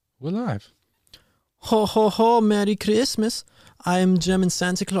We're live. Ho, ho, ho, Merry Christmas. I am German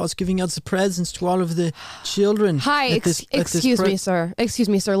Santa Claus giving out the presents to all of the children. Hi, excuse me, sir. Excuse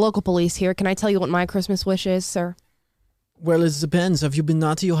me, sir. Local police here. Can I tell you what my Christmas wish is, sir? Well, it depends. Have you been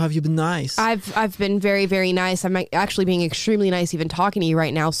naughty or have you been nice? I've been very, very nice. I'm actually being extremely nice even talking to you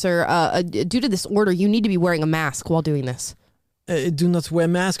right now, sir. Due to this order, you need to be wearing a mask while doing this. Do not wear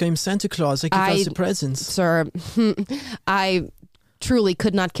mask. I am Santa Claus. I give out the presents. Sir, I truly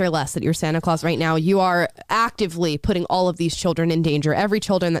could not care less that you're Santa Claus right now. You are actively putting all of these children in danger. Every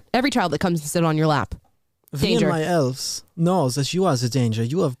child that comes to sit on your lap. Me and my elves knows that you are the danger.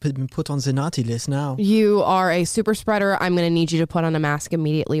 You have been put on the naughty list now. You are a super spreader. I'm going to need you to put on a mask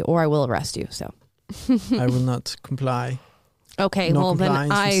immediately or I will arrest you. So I will not comply. Okay, No well then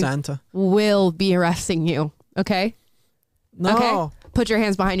compliance with Santa. will be arresting you. Okay? No. Okay? Put your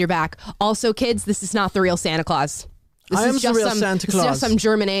hands behind your back. Also, kids, this is not the real Santa Claus. I am the real Santa Claus. This is just some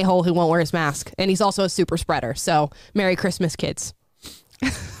German a-hole who won't wear his mask. And he's also a super spreader. So, Merry Christmas, kids.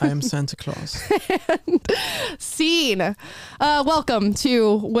 I am Santa Claus. Scene. Welcome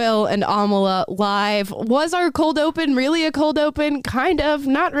to Will and Amala Live. Was our cold open really a cold open? Kind of.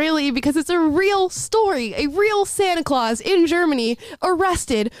 Not really, because it's a real story. A real Santa Claus in Germany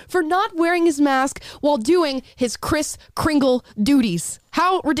arrested for not wearing his mask while doing his Kris Kringle duties.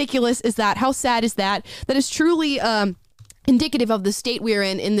 How ridiculous is that? How sad is that? That is truly indicative of the state we're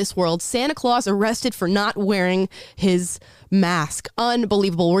in this world. Santa Claus arrested for not wearing his mask.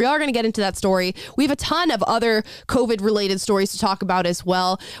 Unbelievable. We are going to get into that story. We have a ton of other COVID-related stories to talk about as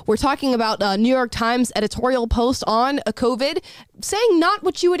well. We're talking about New York Times editorial post on COVID saying not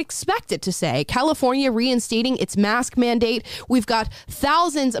what you would expect it to say. California reinstating its mask mandate. We've got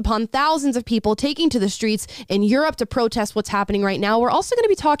thousands upon thousands of people taking to the streets in Europe to protest what's happening right now. We're also going to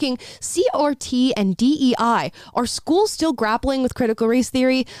be talking CRT and DEI. Are schools still grappling with critical race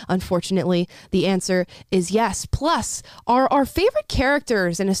theory? Unfortunately, the answer is yes. Plus, are our favorite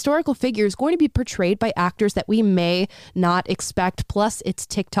characters and historical figures going to be portrayed by actors that we may not expect? Plus, it's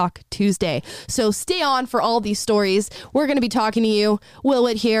TikTok Tuesday. So stay on for all these stories. We're going to be talking to you. Will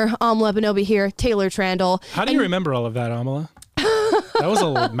Witt here, Amala Benobi here, Taylor Trandle. How do you remember all of that, Amala? That was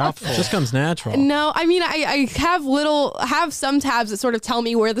a mouthful. It just comes natural. No, I mean, I have some tabs that sort of tell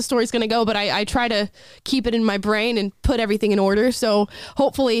me where the story's going to go, but I try to keep it in my brain and put everything in order. So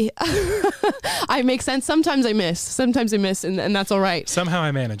hopefully I make sense. Sometimes I miss, and that's all right. Somehow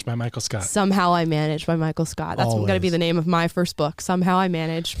I Manage by Michael Scott. Somehow I Manage by Michael Scott. That's going to be the name of my first book. Somehow I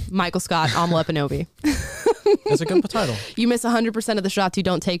Manage. Michael Scott, Amala Benobi. That's a good title. You miss 100% of the shots you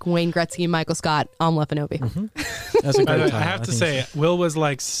don't take. Wayne Gretzky, Michael Scott, Amala Benobi. Mm-hmm. That's a great title. I have to say, Will was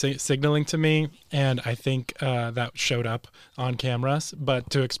like signaling to me, and I think that showed up on cameras. But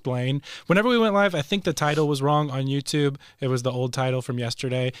to explain, whenever we went live, I think the title was wrong on YouTube. It was the old title from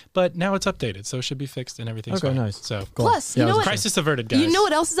yesterday, but now it's updated, so it should be fixed and everything's fine. Nice. So cool. Plus, you know what? Crisis averted, guys. You know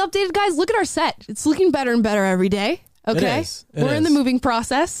what else is updated, guys? Look at our set. It's looking better and better every day. Okay, we're in the moving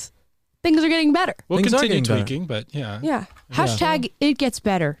process. Things are getting better. We'll continue tweaking, but yeah. Yeah. Hashtag it gets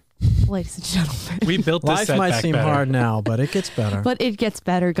better, ladies and gentlemen. We built this Life set might back seem better. hard now, but it gets better. But it gets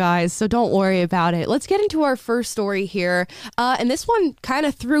better, guys. So don't worry about it. Let's get into our first story here. And this one kind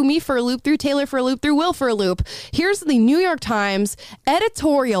of threw me for a loop, threw Taylor for a loop, threw Will for a loop. Here's the New York Times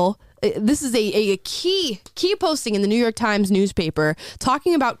editorial. This is a key posting in the New York Times newspaper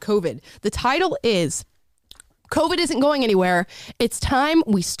talking about COVID. The title is COVID isn't going anywhere. It's time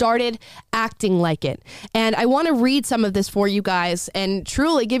we started acting like it. And I want to read some of this for you guys and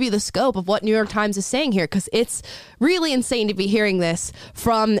truly give you the scope of what New York Times is saying here, because it's really insane to be hearing this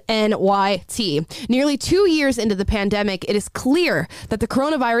from NYT. Nearly 2 years into the pandemic, it is clear that the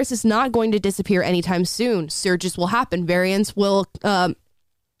coronavirus is not going to disappear anytime soon. Surges will happen. Variants will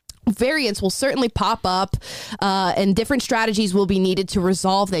certainly pop up and different strategies will be needed to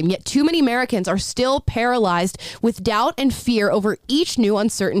resolve them. Yet too many Americans are still paralyzed with doubt and fear over each new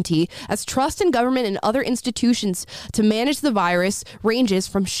uncertainty as trust in government and other institutions to manage the virus ranges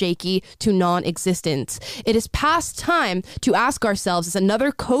from shaky to non-existent. It is past time to ask ourselves as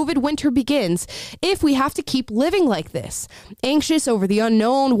another COVID winter begins if we have to keep living like this. Anxious over the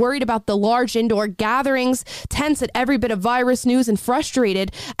unknown, worried about the large indoor gatherings, tense at every bit of virus news, and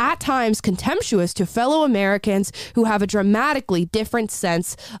frustrated at times contemptuous to fellow Americans who have a dramatically different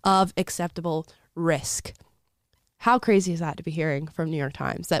sense of acceptable risk. How crazy is that to be hearing from New York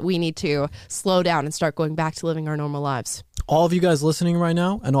Times, that we need to slow down and start going back to living our normal lives? All of you guys listening right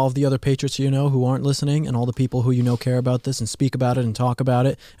now, and all of the other patriots you know who aren't listening, and all the people who you know care about this and speak about it and talk about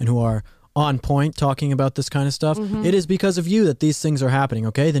it, and who are on point talking about this kind of stuff. It is because of you that these things are happening,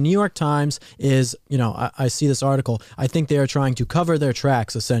 okay? The New York Times is, I see this article. I think they are trying to cover their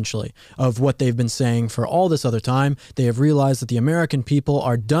tracks, essentially, of what they've been saying for all this other time. They have realized that the American people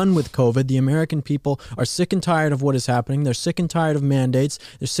are done with COVID. The American people are sick and tired of what is happening. They're sick and tired of mandates.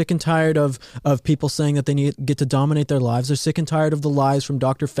 They're sick and tired of people saying that they get to dominate their lives. They're sick and tired of the lies from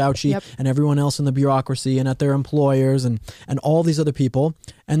Dr. Fauci and everyone else in the bureaucracy and at their employers and all these other people.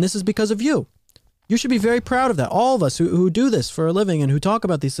 And this is because of you. You should be very proud of that. All of us who do this for a living and who talk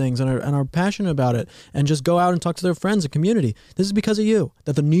about these things and are passionate about it and just go out and talk to their friends and community. This is because of you,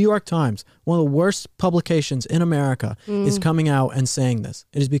 that the New York Times, one of the worst publications in America, is coming out and saying this.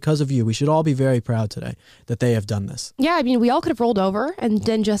 It is because of you. We should all be very proud today that they have done this. Yeah, I mean, we all could have rolled over and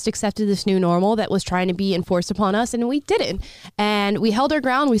then just accepted this new normal that was trying to be enforced upon us, and we didn't. And we held our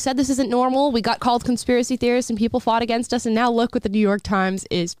ground. We said this isn't normal. We got called conspiracy theorists and people fought against us, and now look what the New York Times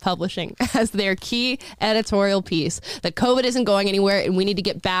is publishing as their key editorial piece, that COVID isn't going anywhere and we need to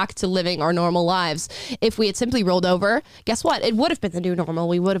get back to living our normal lives. If we had simply rolled over, guess what? It would have been the new normal.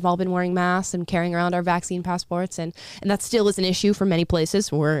 We would have all been wearing masks and carrying around our vaccine passports, and that still is an issue for many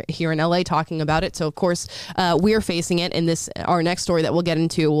places. We're here in LA talking about it, so of course we're facing it, and our next story that we'll get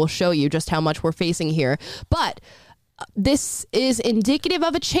into will show you just how much we're facing here. But this is indicative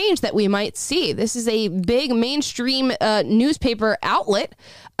of a change that we might see. This is a big mainstream newspaper outlet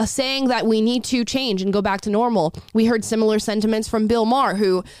saying that we need to change and go back to normal. We heard similar sentiments from Bill Maher,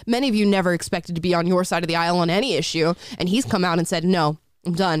 who many of you never expected to be on your side of the aisle on any issue. And he's come out and said, no,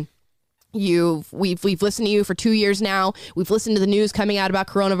 I'm done. We've listened to you for 2 years now. We've listened to the news coming out about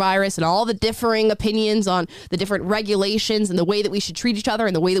coronavirus and all the differing opinions on the different regulations and the way that we should treat each other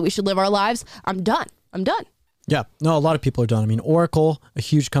and the way that we should live our lives. I'm done. Yeah, no, a lot of people are done. I mean, Oracle, a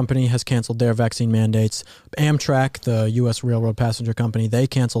huge company, has canceled their vaccine mandates. Amtrak, the U.S. railroad passenger company, they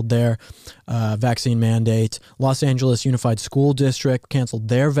canceled their vaccine mandate. Los Angeles Unified School District canceled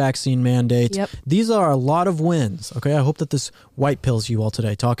their vaccine mandate. Yep. These are a lot of wins. Okay, I hope that this white pills you all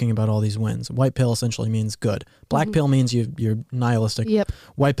today, talking about all these wins. White pill essentially means good. Black pill means you're nihilistic. Yep.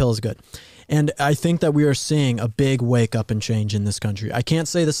 White pill is good. And I think that we are seeing a big wake up and change in this country. I can't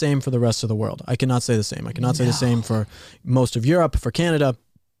say the same for the rest of the world. I cannot say the same. I cannot say the same for most of Europe, for Canada,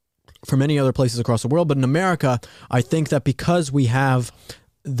 for many other places across the world. But in America, I think that because we have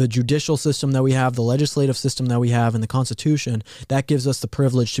the judicial system that we have, the legislative system that we have, and the Constitution, that gives us the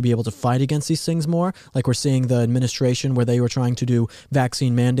privilege to be able to fight against these things more. Like we're seeing the administration where they were trying to do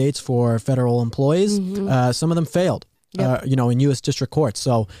vaccine mandates for federal employees. Some of them failed. Yep. In U.S. district courts.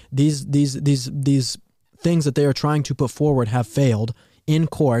 So these things that they are trying to put forward have failed in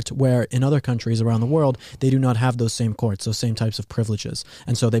court, where in other countries around the world, they do not have those same courts, those same types of privileges.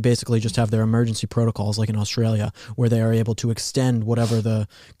 And so they basically just have their emergency protocols, like in Australia, where they are able to extend whatever the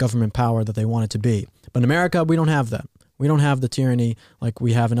government power that they want it to be. But in America, we don't have that. We don't have the tyranny like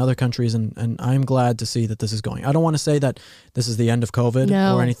we have in other countries, and I'm glad to see that this is going. I don't want to say that this is the end of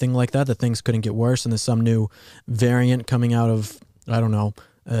COVID or anything like that things couldn't get worse and there's some new variant coming out of, I don't know,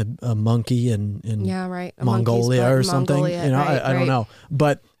 a monkey in Mongolia or something. I don't know.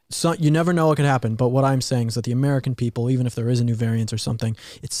 But so you never know what could happen. But what I'm saying is that the American people, even if there is a new variant or something,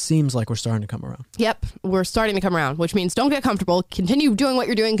 it seems like we're starting to come around. Yep, we're starting to come around, which means don't get comfortable. Continue doing what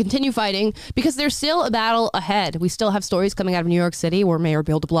you're doing. Continue fighting, because there's still a battle ahead. We still have stories coming out of New York City where Mayor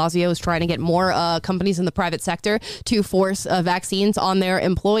Bill de Blasio is trying to get more companies in the private sector to force vaccines on their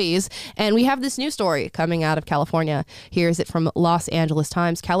employees. And we have this new story coming out of California. Here's it from Los Angeles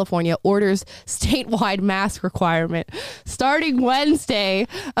Times. California orders statewide mask requirement starting Wednesday.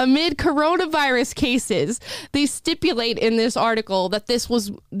 Amid coronavirus cases, they stipulate in this article that this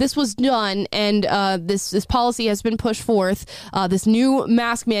was done, and this policy has been pushed forth. This new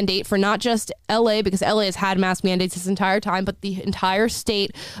mask mandate for not just LA, because LA has had mask mandates this entire time, but the entire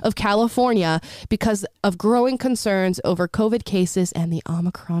state of California, because of growing concerns over COVID cases and the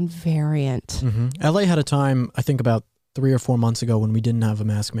Omicron variant. LA had a time, I think about 3 or 4 months ago, when we didn't have a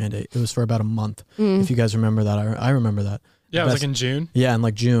mask mandate. It was for about a month. If you guys remember that, I remember that. Yeah, it was like in June. Yeah, in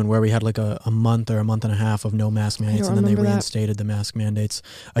like June, where we had like a month or a month and a half of no mask mandates, and then they reinstated the mask mandates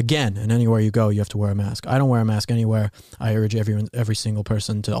again. And anywhere you go, you have to wear a mask. I don't wear a mask anywhere. I urge every single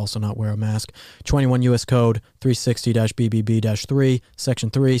person to also not wear a mask. 21 U.S. Code 360-BBB-3, Section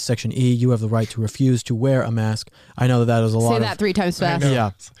 3, Section E. You have the right to refuse to wear a mask. I know that is a lot. Say that 3 times fast.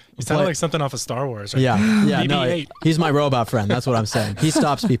 Yeah. You sound like something off of Star Wars. Right? Yeah. No, BB-8. he's my robot friend. That's what I'm saying. He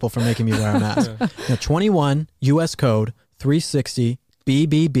stops people from making me wear a mask. Now, 21 U.S. Code 360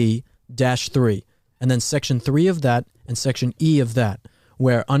 BBB-3, and then Section 3 of that and Section E of that.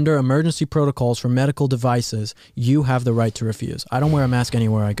 where under emergency protocols for medical devices, you have the right to refuse. I don't wear a mask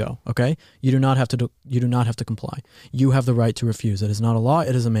anywhere I go, okay? You do not have to comply. You have the right to refuse. It is not a law,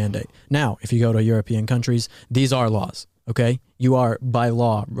 it is a mandate. Now, if you go to European countries, these are laws, okay? You are by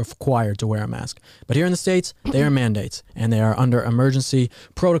law required to wear a mask. But here in the States, they are mandates, and they are under emergency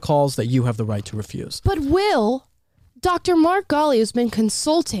protocols that you have the right to refuse. But Will, Dr. Mark Ghaly, who's been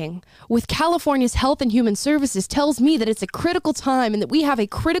consulting with California's Health and Human Services, tells me that it's a critical time and that we have a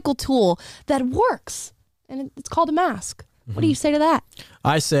critical tool that works, and it's called a mask. What do you say to that?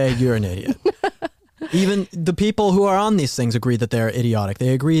 I say you're an idiot. Even the people who are on these things agree that they're idiotic. They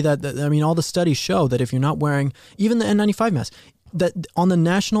agree that, all the studies show that if you're not wearing even the N95 mask, that on the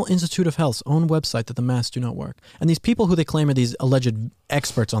National Institute of Health's own website that the masks do not work. And these people who they claim are these alleged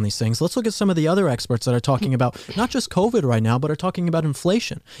experts on these things, let's look at some of the other experts that are talking about not just COVID right now, but are talking about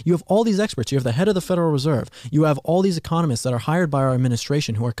inflation. You have all these experts. You have the head of the Federal Reserve. You have all these economists that are hired by our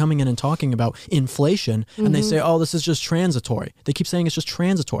administration who are coming in and talking about inflation, and they say, oh, this is just transitory. They keep saying it's just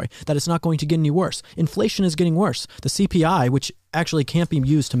transitory, that it's not going to get any worse. Inflation is getting worse. The CPI, which actually can't be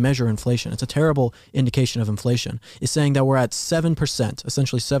used to measure inflation, it's a terrible indication of inflation, is saying that we're at 7%,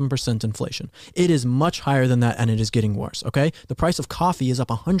 essentially 7% inflation. It is much higher than that, and it is getting worse, okay? The price of coffee is up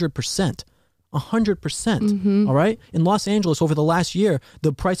 100%. 100%, all right? In Los Angeles, over the last year,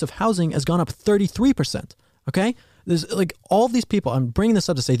 the price of housing has gone up 33%, okay? There's like all these people, I'm bringing this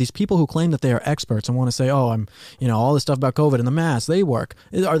up to say these people who claim that they are experts and want to say, oh, all this stuff about COVID and the masks, they work,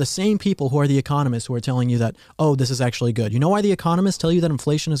 are the same people who are the economists who are telling you that, oh, this is actually good. You know why the economists tell you that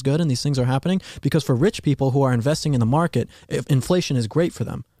inflation is good and these things are happening? Because for rich people who are investing in the market, inflation is great for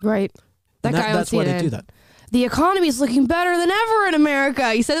them. Right. That's why they do that. The economy is looking better than ever in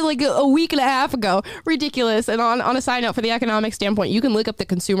America. He said it like a week and a half ago. Ridiculous. And on a side note, for the economic standpoint, you can look up the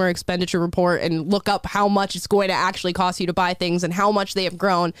consumer expenditure report and look up how much it's going to actually cost you to buy things and how much they have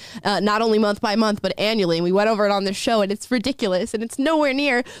grown, not only month by month, but annually. And we went over it on this show, and it's ridiculous. And it's nowhere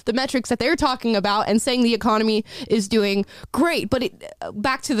near the metrics that they're talking about and saying the economy is doing great. But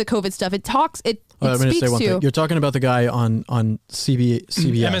back to the COVID stuff, it I'm going to say one thing. You're talking about the guy on CBS.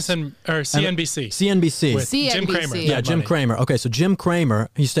 MSN or CNBC. CNBC. With Jim Cramer. Yeah, Jim Cramer. Okay, so Jim Cramer,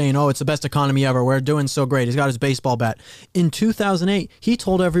 he's saying, oh, it's the best economy ever. We're doing so great. He's got his baseball bat. In 2008, he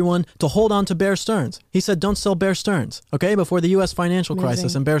told everyone to hold on to Bear Stearns. He said, don't sell Bear Stearns, okay, before the U.S. financial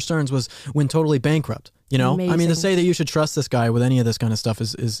crisis, and Bear Stearns went totally bankrupt. You know, Amazing. To say that you should trust this guy with any of this kind of stuff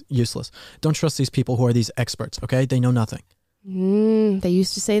is useless. Don't trust these people who are these experts, okay? They know nothing. They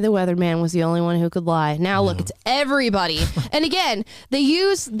used to say the weatherman was the only one who could lie. Now look, it's everybody. And again, they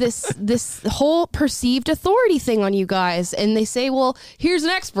use this whole perceived authority thing on you guys, and they say, well, here's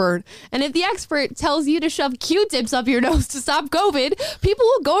an expert. And if the expert tells you to shove Q-tips up your nose to stop COVID, people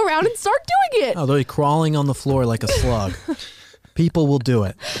will go around and start doing it. Oh, they'll be crawling on the floor like a slug. People will do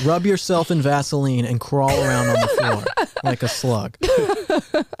it. Rub yourself in Vaseline and crawl around on the floor like a slug.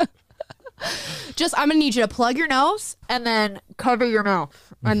 I'm going to need you to plug your nose and then cover your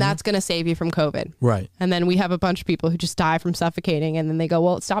mouth. And that's going to save you from COVID. Right. And then we have a bunch of people who just die from suffocating, and then they go,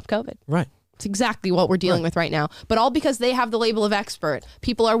 well, it stopped COVID. Right. It's exactly what we're dealing with right now. But all because they have the label of expert.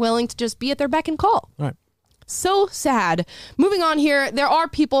 People are willing to just be at their beck and call. Right. So sad. Moving on here, there are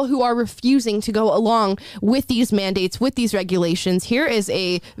people who are refusing to go along with these mandates, with these regulations. Here is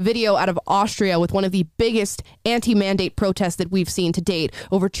a video out of Austria with one of the biggest anti-mandate protests that we've seen to date.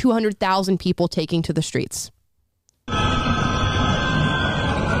 Over 200,000 people taking to the streets.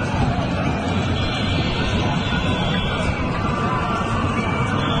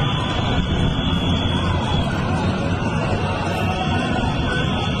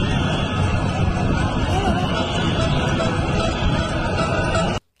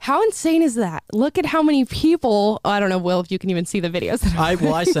 How insane is that? Look at how many people. I don't know, Will, if you can even see the videos.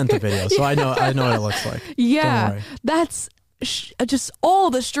 I sent the video, so I know what it looks like. Yeah, that's just all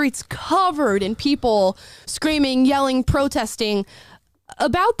the streets covered in people screaming, yelling, protesting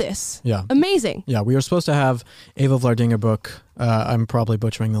about this. Yeah. Amazing. Yeah, we were supposed to have Eva Vlardingerboek. I'm probably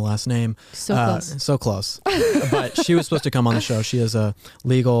butchering the last name. So close. But she was supposed to come on the show. She is a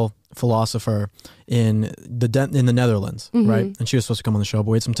legal philosopher in the Netherlands, right? And she was supposed to come on the show,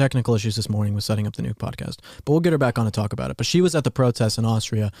 but we had some technical issues this morning with setting up the new podcast. But we'll get her back on to talk about it. But she was at the protests in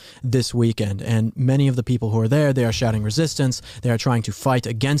Austria this weekend, and many of the people who are there, they are shouting resistance. They are trying to fight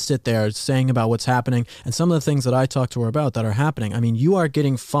against it. They are saying about what's happening. And some of the things that I talked to her about that are happening. I mean, you are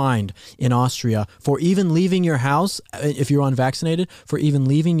getting fined in Austria for even leaving your house, if you're unvaccinated, for even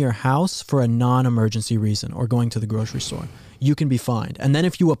leaving your house for a non-emergency reason or going to the grocery store. You can be fined. And then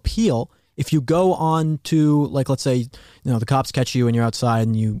if you appeal, if you go on to, like, let's say, the cops catch you and you're outside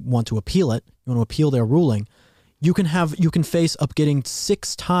and you want to appeal it, you want to appeal their ruling, You can face up getting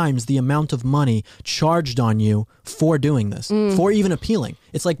 6 times the amount of money charged on you for doing this, for even appealing.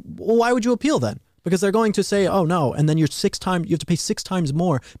 It's like, well, why would you appeal then? Because they're going to say, oh no, and then you have to pay 6 times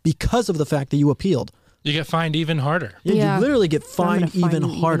more because of the fact that you appealed. You get fined even harder. Yeah, you literally get fined even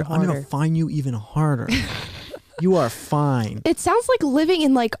harder. I'm going to fine you even harder. You are fined. It sounds like living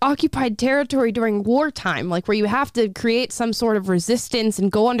in like occupied territory during wartime, like where you have to create some sort of resistance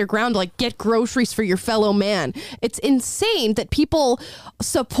and go underground to like get groceries for your fellow man. It's insane that people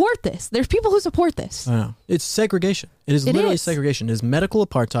support this. There's people who support this. I know. It's segregation. It is literally segregation. It is medical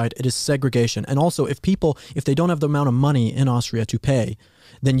apartheid. It is segregation. And also, if they don't have the amount of money in Austria to pay,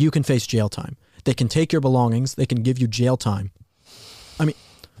 then you can face jail time. They can take your belongings. They can give you jail time. I mean,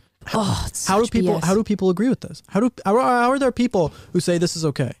 how do people agree with this? How are there people who say this is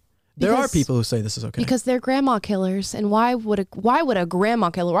okay? There are people who say this is okay. Because they're grandma killers. And why would a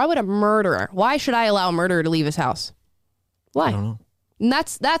grandma killer, why would a murderer, why should I allow a murderer to leave his house? Why? I don't know. And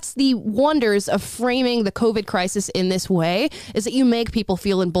that's the wonders of framing the COVID crisis in this way, is that you make people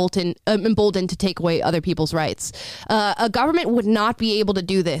feel emboldened to take away other people's rights. A government would not be able to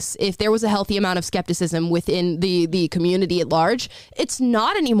do this if there was a healthy amount of skepticism within the community at large. It's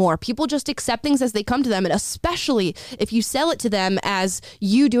not anymore. People just accept things as they come to them, and especially if you sell it to them as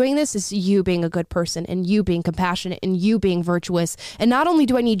you doing this is you being a good person and you being compassionate and you being virtuous. And not only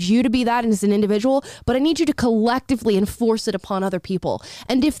do I need you to be that as an individual, but I need you to collectively enforce it upon other people.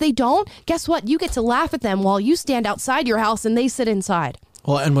 And if they don't, guess what? You get to laugh at them while you stand outside your house and they sit inside.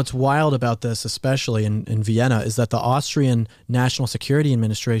 Well, and what's wild about this, especially in Vienna, is that the Austrian National Security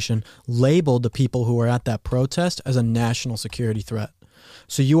Administration labeled the people who were at that protest as a national security threat.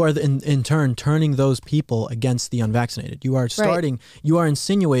 So you are in turn turning those people against the unvaccinated. You are you are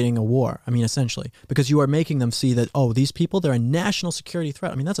insinuating a war, I mean, essentially, because you are making them see that, oh, these people, they're a national security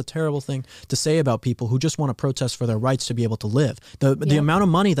threat. I mean, that's a terrible thing to say about people who just want to protest for their rights to be able to live. The amount of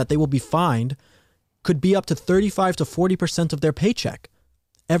money that they will be fined could be up to 35 to 40% of their paycheck.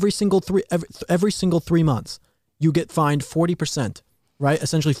 Every single 3 months, you get fined 40%, right?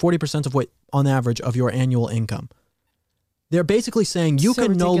 Essentially 40% of what, on average, of your annual income. They're basically saying you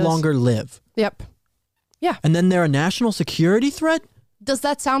can no longer live. Yep. Yeah. And then they're a national security threat? Does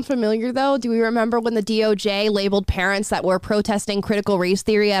that sound familiar, though? Do we remember when the DOJ labeled parents that were protesting critical race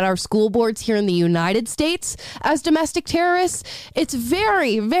theory at our school boards here in the United States as domestic terrorists? It's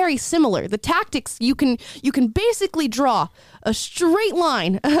very, very similar. The tactics, you can basically draw a straight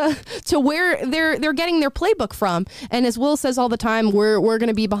line to where they're getting their playbook from. And as Will says all the time, we're going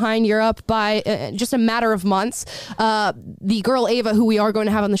to be behind Europe by just a matter of months. The girl Ava, who we are going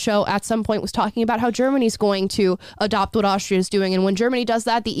to have on the show at some point, was talking about how Germany's going to adopt what Austria is doing. And when Germany does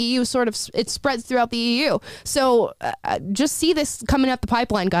that, the EU it spreads throughout the EU. So just see this coming up the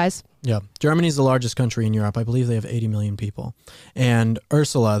pipeline, guys. Yeah, Germany's the largest country in Europe. I believe they have 80 million people. And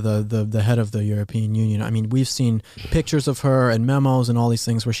Ursula, the head of the European Union, I mean, we've seen pictures of her and memos and all these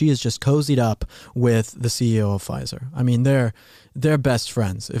things where she is just cozied up with the CEO of Pfizer. I mean, they're best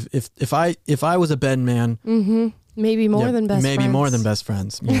friends. If I was a Ben man, maybe more than best friends. Maybe more than best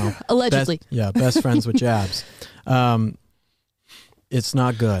friends. You know, allegedly. Best friends with jabs. It's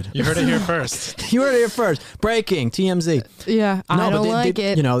not good. You heard it here first. You heard it here first. Breaking, TMZ. Yeah, I don't like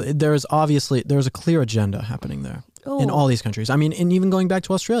it. You know, there's a clear agenda happening there in all these countries. I mean, and even going back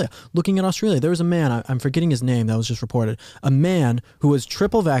to Australia, looking at Australia, there was a man, I'm forgetting his name, that was just reported, a man who was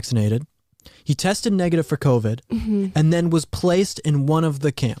triple vaccinated. He tested negative for COVID and then was placed in one of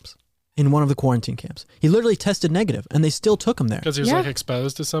the camps. In one of the quarantine camps. He literally tested negative and they still took him there. Because he was like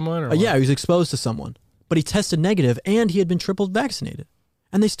exposed to someone? Or yeah, he was exposed to someone. But he tested negative and he had been triple vaccinated.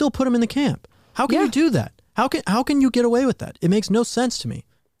 And they still put him in the camp. How can you do that? How can you get away with that? It makes no sense to me.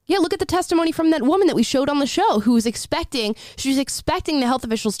 Yeah, look at the testimony from that woman that we showed on the show who was expecting the health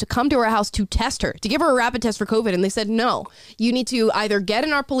officials to come to her house to test her, to give her a rapid test for COVID. And they said, no, you need to either get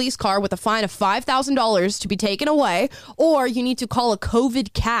in our police car with a fine of $5,000 to be taken away, or you need to call a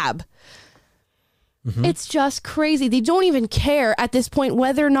COVID cab. It's just crazy. They don't even care at this point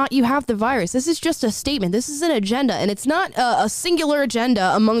whether or not you have the virus. This is just a statement. This is an agenda, and it's not a singular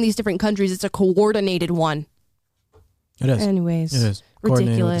agenda among these different countries. It's a coordinated one. It is. Anyways. It is. Ridiculous.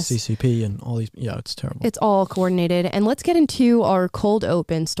 Coordinated with the CCP and all these. Yeah, it's terrible. It's all coordinated. And let's get into our cold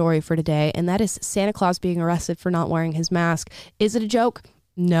open story for today, and that is Santa Claus being arrested for not wearing his mask. Is it a joke?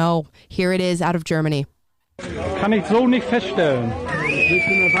 No. Here it is out of Germany. Kann ich so nicht feststellen.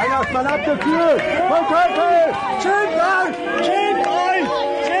 Weihnachtsmann abgeführt! Von Teufel! Schämt euch! Schämt euch!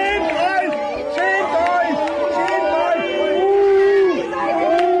 Schämt euch! Schämt euch! Schämt euch!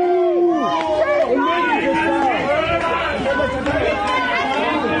 Unmöglich ist das! Schämt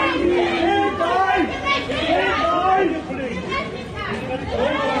euch! Schämt euch!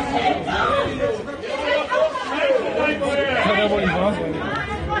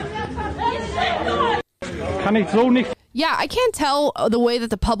 Kann ich so nicht. Yeah, I can't tell the way that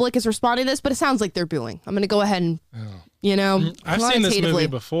the public is responding to this, but it sounds like they're booing. I'm going to go ahead and, I've seen this quantitatively. movie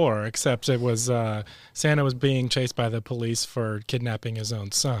before, except it was Santa was being chased by the police for kidnapping his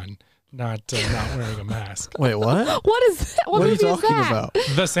own son, not wearing a mask. Wait, what? What is that? What are you movie is talking that? about?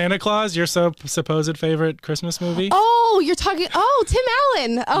 The Santa Claus, your supposed favorite Christmas movie? Oh, you're talking. Oh, Tim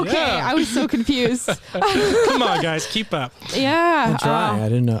Allen. Okay, Yeah. I was so confused. Come on, guys, keep up. Yeah. I'm trying. I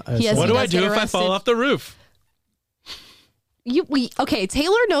didn't know. Yes, What he do I does do get if I fall arrested. off the roof? Okay,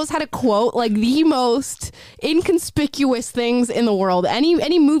 Taylor knows how to quote like the most inconspicuous things in the world.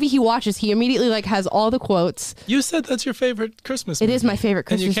 Any movie he watches, he immediately like has all the quotes. You said that's your favorite Christmas It movie. is my favorite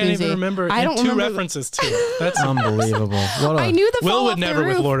Christmas And you can't movie. even remember I don't two remember references to it. That's Unbelievable. What a, I knew the Will fall would off the never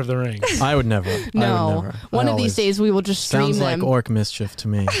with roof. Lord of the Rings. I would never. I No, would never. one I of these always- days we will just stream Sounds them. like orc mischief to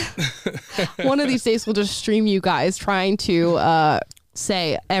me. One of these days we'll just stream you guys trying to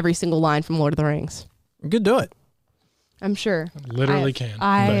say every single line from Lord of the Rings. You could do it. I'm sure. Literally can.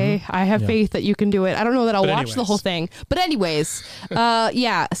 I have Yeah. faith that you can do it. I don't know that I'll But watch the anyways. whole thing. But anyways,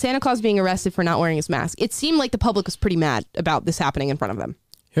 yeah, Santa Claus being arrested for not wearing his mask. It seemed like the public was pretty mad about this happening in front of them.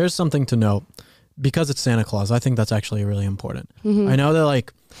 Here's something to note. Because it's Santa Claus, I think that's actually really important. Mm-hmm. I know that,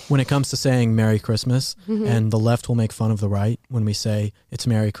 like, when it comes to saying Merry Christmas, and the left will make fun of the right when we say it's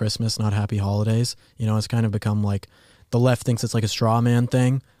Merry Christmas, not Happy Holidays. You know, it's kind of become like the left thinks it's like a straw man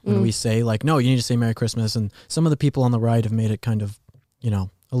thing when we say, like, no, you need to say Merry Christmas. And some of the people on the right have made it kind of, a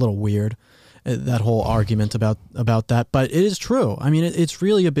little weird, that whole argument about that. But it is true. I mean, it's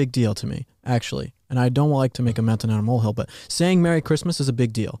really a big deal to me, actually. And I don't like to make a mountain out of a molehill, but saying Merry Christmas is a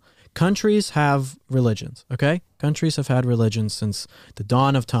big deal. Countries have religions, okay? Countries have had religions since the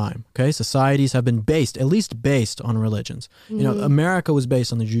dawn of time, okay? Societies have been at least based on religions. You know, America was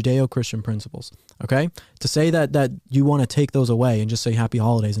based on the Judeo-Christian principles, okay? To say that you want to take those away and just say Happy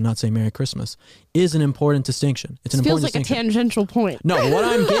Holidays and not say Merry Christmas is an important distinction. It's an Feels important like a distinction. tangential point. No, what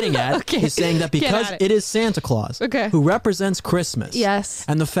I'm getting at Okay. is saying that Get because at it. it is Santa Claus Okay. who represents Christmas. Yes.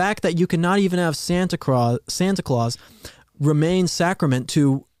 And the fact that you cannot even have Santa Claus remain sacrament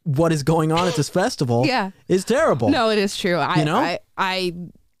to what is going on at this festival Yeah. is terrible. No, it is true. I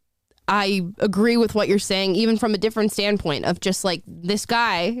agree with what you're saying, even from a different standpoint of just like this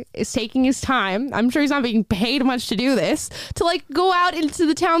guy is taking his time. I'm sure he's not being paid much to do this, to like go out into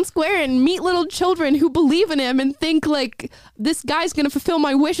the town square and meet little children who believe in him and think like this guy's going to fulfill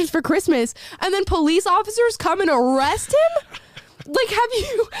my wishes for Christmas. And then police officers come and arrest him. Like, have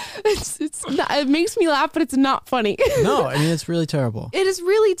you? It's not, it makes me laugh, but it's not funny. No, I mean, it's really terrible. It is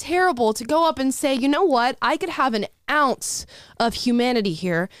really terrible to go up and say, you know what, I could have an ounce of humanity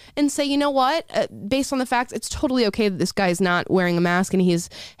here and say, you know what, based on the fact it's totally okay that this guy's not wearing a mask and he's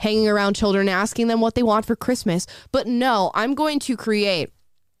hanging around children asking them what they want for Christmas. But no, I'm going to create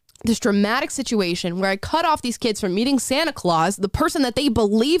this dramatic situation where I cut off these kids from meeting Santa Claus, the person that they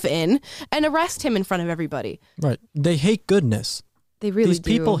believe in, and arrest him in front of everybody. Right. They hate goodness. They really These do.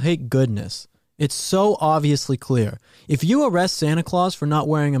 people hate goodness. It's so obviously clear. If you arrest Santa Claus for not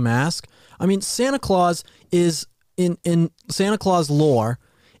wearing a mask, I mean, Santa Claus is, in Santa Claus lore,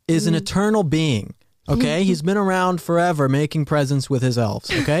 is an eternal being. Okay? He's been around forever making presents with his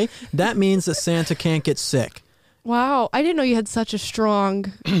elves. Okay? That means that Santa can't get sick. Wow, I didn't know you had such a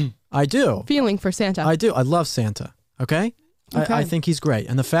strong I do. feeling for Santa. I do. I love Santa. Okay? Okay. I think he's great.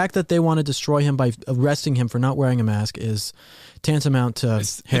 And the fact that they want to destroy him by arresting him for not wearing a mask is tantamount to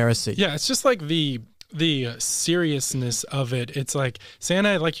heresy. Yeah, it's just like the seriousness of it. It's like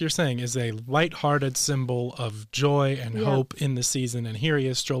Santa, like you're saying, is a lighthearted symbol of joy and hope in the season, and here he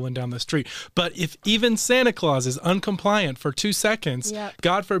is strolling down the street. But if even Santa Claus is uncompliant for 2 seconds,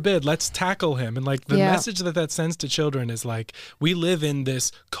 God forbid, let's tackle him. And like the message that sends to children is like, we live in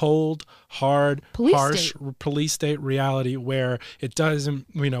this cold, hard, harsh police state reality where it doesn't,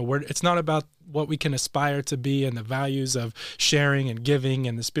 it's not about what we can aspire to be and the values of sharing and giving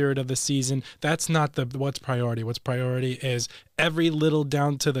and the spirit of the season. That's not what's priority. What's priority is every little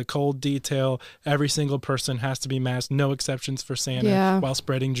down to the cold detail. Every single person has to be masked, no exceptions for Santa, while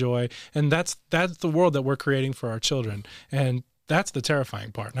spreading joy. And that's the world that we're creating for our children. And that's the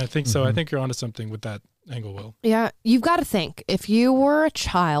terrifying part. And I think so. I think you're onto something with that angle, Will. Yeah, you've got to think, if you were a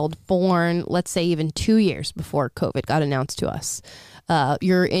child born, let's say even 2 years before COVID got announced to us,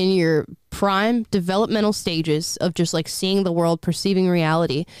 you're in your prime developmental stages of just like seeing the world, perceiving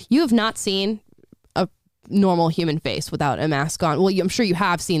reality. You have not seen a normal human face without a mask on. Well, I'm sure you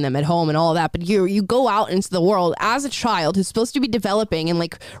have seen them at home and all of that, but you go out into the world as a child who's supposed to be developing and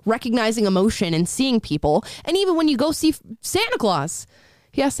like recognizing emotion and seeing people. And even when you go see Santa Claus,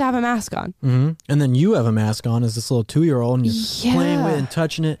 he has to have a mask on. And then you have a mask on as this little 2-year-old, and you're playing with it and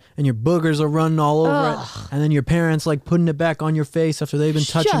touching it, and your boogers are running all over it, and then your parents like putting it back on your face after they've been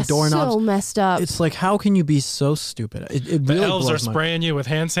touching Just doorknobs. so messed up. It's like, how can you be so stupid? It The really elves are blows my- spraying you with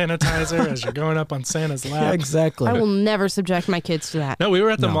hand sanitizer as you're going up on Santa's lap. Yeah, exactly. I will never subject my kids to that. No, we were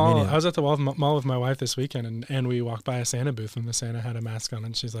at the No, me mall. neither. I was at the mall with my wife this weekend, and we walked by a Santa booth, and the Santa had a mask on,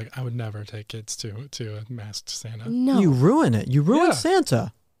 and she's like, "I would never take kids to a masked Santa." No. You ruin it. You ruin Yeah.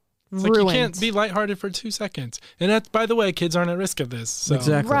 Santa. It's like, you Ruined. can't be lighthearted for 2 seconds. And that, by the way, kids aren't at risk of this. So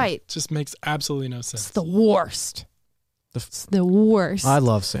Exactly. Right. It just makes absolutely no sense. It's the worst. The- It's the worst. I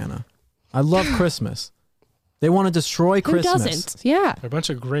love Santa. I love Christmas. They want to destroy Who Christmas. doesn't? Yeah. They're a bunch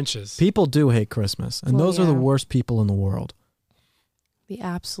of Grinches. People do hate Christmas, and Well, those are the yeah. worst people in the world. The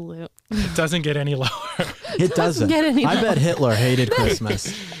absolute. It doesn't get any lower. It doesn't. get any I bet lower. Hitler hated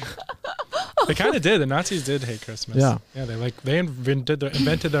Christmas. They kind of did. The Nazis did hate Christmas. Yeah. Yeah. They invented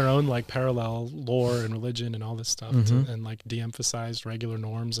their own like parallel lore and religion and all this stuff, and like de-emphasized regular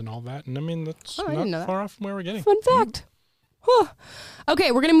norms and all that. And I mean, that's Oh, I didn't know not that. far off from where we're getting. Fun fact. Huh.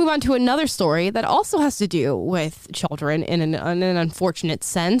 Okay, we're going to move on to another story that also has to do with children in an unfortunate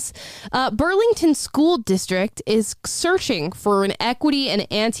sense. Burlington School District is searching for an equity and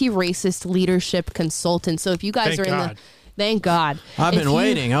anti-racist leadership consultant. So if you guys Thank are in God. the... Thank God. I've If been you-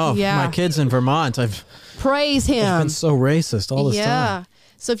 waiting. Oh, yeah. my kids in Vermont. I've Praise him. been so racist all this time.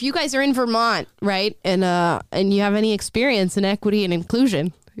 So if you guys are in Vermont, right, and you have any experience in equity and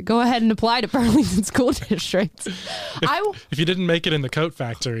inclusion, go ahead and apply to Burlington School District. If you didn't make it in the coat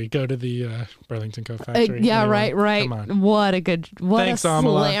factory, go to the Burlington Coat Factory. Yeah, Anyway, right. Come on. What a Thanks,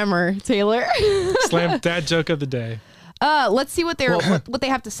 Amala. slammer, Taylor. Slam dad joke of the day. Let's see what what they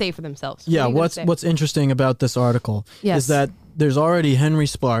have to say for themselves. Yeah, What are you gonna say? what's interesting about this article Yes. is that there's already Henry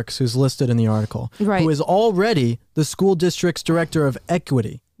Sparks, who's listed in the article, Right. who is already the school district's director of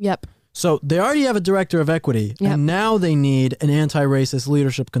equity. Yep. So they already have a director of equity, Yep. and now they need an anti-racist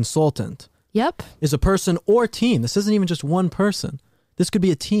leadership consultant. Yep. Is a person or team. This isn't even just one person. This could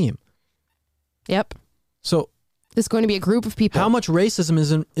be a team. Yep. So There's going to be a group of people. how much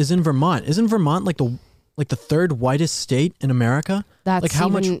racism is in Vermont? Isn't Vermont like the third whitest state in America? That's like how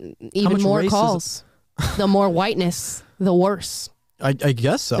even much more racism- calls. The more whiteness, the worse I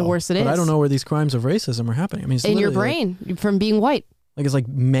guess so. The worse it But I is. don't know where these crimes of racism are happening. I mean, it's in your literally brain from being white. Like it's like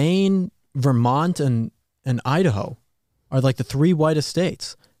Maine, Vermont, and Idaho are like the 3 whitest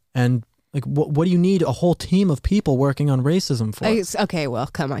states. And like, what do you need a whole team of people working on racism for? Okay, well,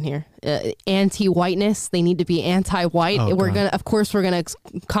 come on here. Anti-whiteness. They need to be anti-white. Oh, we're God. we're gonna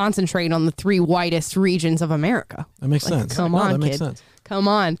concentrate on the 3 whitest regions of America. That makes sense. Come No, on, that makes kid. sense. Come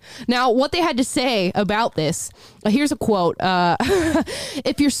on. Now, what they had to say about this, here's a quote.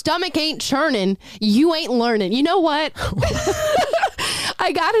 If your stomach ain't churning, you ain't learning. You know what?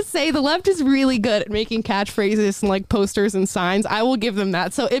 I gotta say, the left is really good at making catchphrases and like posters and signs. I will give them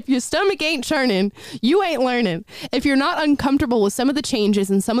that. So if your stomach ain't churning, you ain't learning. If you're not uncomfortable with some of the changes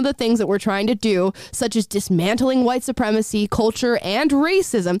and some of the things that we're trying to do, such as dismantling white supremacy, culture, and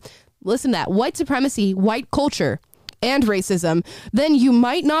racism, listen to that, white supremacy, white culture, and racism, then you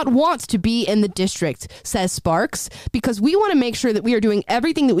might not want to be in the district, says Sparks, because we want to make sure that we are doing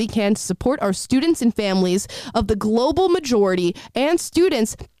everything that we can to support our students and families of the global majority and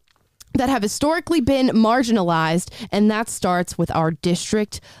students that have historically been marginalized, and that starts with our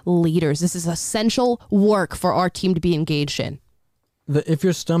district leaders. This is essential work for our team to be engaged in. If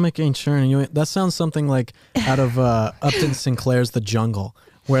your stomach ain't churning, that sounds something like out of Upton Sinclair's The Jungle,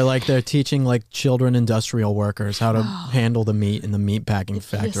 where like they're teaching like children industrial workers how to handle the meat in the meat packing Your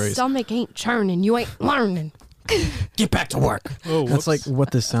factories. stomach ain't churning, you ain't learning. Get back to work. Oh, That's like whoops.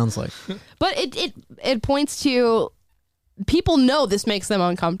 what this sounds like. But it points to people know this makes them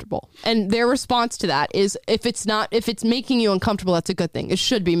uncomfortable, and their response to that is if it's making you uncomfortable, that's a good thing. It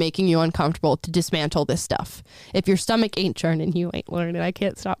should be making you uncomfortable to dismantle this stuff. If your stomach ain't churning, you ain't learning. I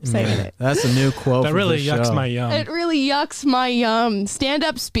can't stop saying it. That's a new quote. That for really this yucks show. my yum. It really yucks my yum. Stand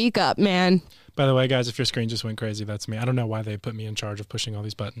up, speak up, man. By the way, guys, if your screen just went crazy, that's me. I don't know why they put me in charge of pushing all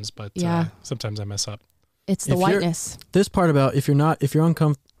these buttons, but Yeah. sometimes I mess up. It's the If you're- whiteness This part about if you're not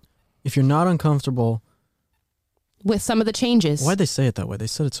uncomfortable. with some of the changes. Why'd they say it that way? They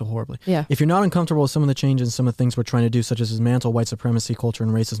said it so horribly. Yeah. If you're not uncomfortable with some of the changes and some of the things we're trying to do, such as dismantle white supremacy, culture,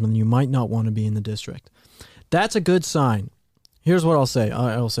 and racism, then you might not want to be in the district. That's a good sign. Here's what I'll say.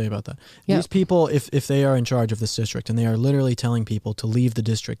 I'll say about that. Yep. These people, if they are in charge of this district and they are literally telling people to leave the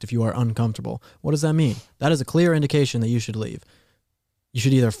district if you are uncomfortable, what does that mean? That is a clear indication that you should leave. You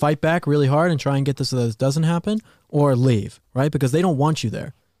should either fight back really hard and try and get this so that this doesn't happen, or leave, right? Because they don't want you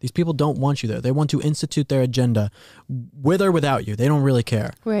there. These people don't want you there. They want to institute their agenda with or without you. They don't really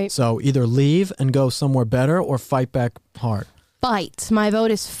care. Right. So either leave and go somewhere better or fight back hard. Fight. My vote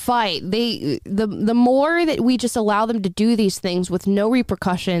is fight. The more that we just allow them to do these things with no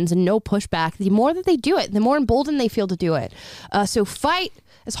repercussions and no pushback, the more that they do it, the more emboldened they feel to do it. So fight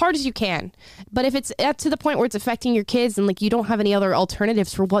as hard as you can. But if it's to the point where it's affecting your kids and like you don't have any other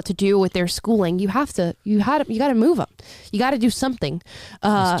alternatives for what to do with their schooling, you got to move them. You got to do something.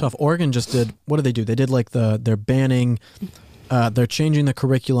 It's tough. Oregon just did. What did they do? They did like they're banning. They're changing the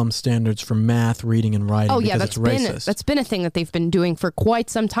curriculum standards for math, reading, and writing. Oh yeah, because it's racist. That's been a thing that they've been doing for quite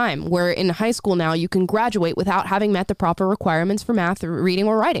some time. Where in high school now you can graduate without having met the proper requirements for math, or reading,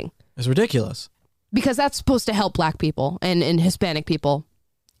 or writing. It's ridiculous. Because that's supposed to help Black people and Hispanic people.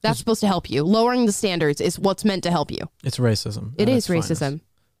 That's supposed to help you. Lowering the standards is what's meant to help you. It's racism. It is racism.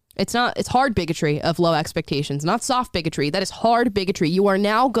 It's not. It's hard bigotry of low expectations, not soft bigotry. That is hard bigotry. You are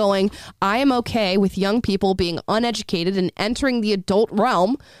now going, I am okay with young people being uneducated and entering the adult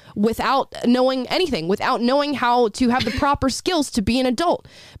realm without knowing anything, without knowing how to have the proper skills to be an adult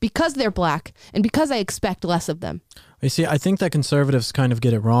because they're Black and because I expect less of them. You see, I think that conservatives kind of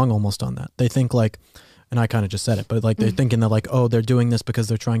get it wrong almost on that. They think like, and I kind of just said it, but like they're thinking that like, oh, they're doing this because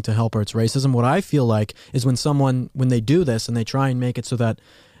they're trying to help or it's racism. What I feel like is when they do this and they try and make it so that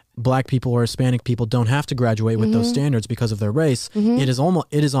Black people or Hispanic people don't have to graduate with those standards because of their race, it is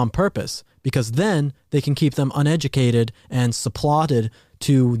on purpose, because then they can keep them uneducated and supplanted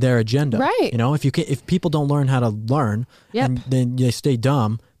to their agenda. Right. You know, if people don't learn how to learn and then they stay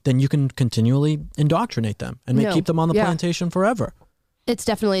dumb, then you can continually indoctrinate them and keep them on the plantation forever. It's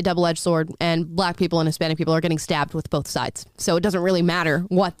definitely a double-edged sword, and Black people and Hispanic people are getting stabbed with both sides. So it doesn't really matter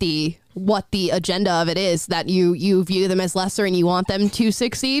what the agenda of it is, that you view them as lesser and you want them to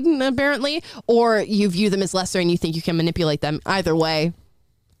succeed, apparently, or you view them as lesser and you think you can manipulate them. Either way,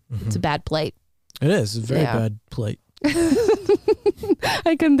 it's a bad plate. It is. It's a very bad plate.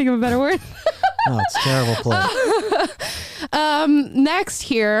 I couldn't think of a better word. No, it's a terrible plate. Next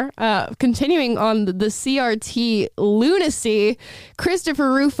here, continuing on the CRT lunacy,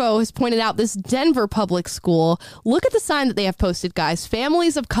 Christopher Rufo has pointed out this Denver public school. Look at the sign that they have posted, guys.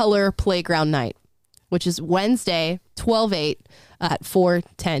 Families of Color Playground Night, which is Wednesday, 12/8 at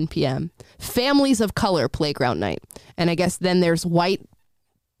 4:10 p.m. Families of Color Playground Night. And I guess then there's White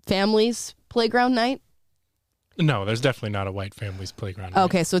Families Playground Night. No, there's definitely not a white families playground.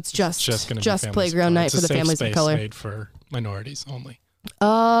 Okay, so it's just playground night for the families of color. Made for minorities only.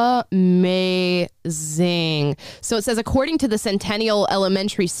 Amazing. So it says, according to the Centennial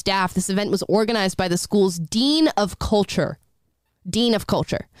Elementary staff, this event was organized by the school's Dean of Culture, Nicole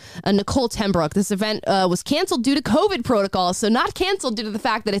Tenbrook. This event was canceled due to COVID protocols. So not canceled due to the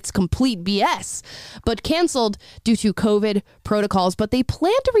fact that it's complete BS, but canceled due to COVID protocols. But they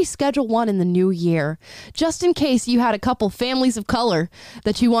plan to reschedule one in the new year, just in case you had a couple families of color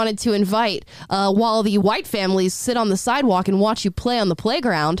that you wanted to invite while the white families sit on the sidewalk and watch you play on the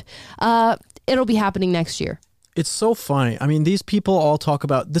playground. It'll be happening next year. It's so funny. I mean, these people all talk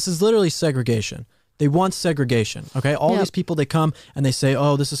about, this is literally segregation. They want segregation, okay? All these people, they come and they say,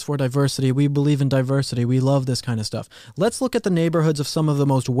 oh, this is for diversity. We believe in diversity. We love this kind of stuff. Let's look at the neighborhoods of some of the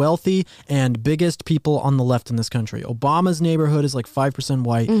most wealthy and biggest people on the left in this country. Obama's neighborhood is like 5%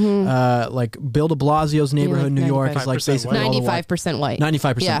 white. Like Bill de Blasio's neighborhood in New York is like basically 95% white.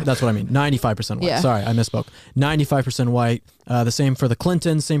 95%. Yeah. That's what I mean. 95% white. Yeah. Sorry, I misspoke. 95% white. The same for the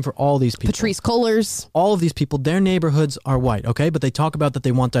Clintons, same for all these people. Patrice Cullors. All of these people, their neighborhoods are white, okay? But they talk about that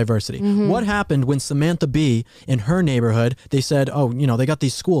they want diversity. What happened when Samantha Bee in her neighborhood, they said, oh, you know, they got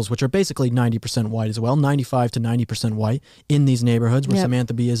these schools, which are basically 90% white as well, 95 to 90% white in these neighborhoods where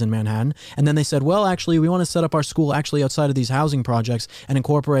Samantha Bee is in Manhattan. And then they said, well, actually, we want to set up our school actually outside of these housing projects and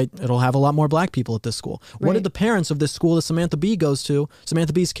it'll have a lot more Black people at this school. Right. What did the parents of this school that Samantha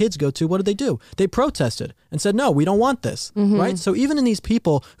Bee's kids go to, what did they do? They protested and said, no, we don't want this, right? So even in these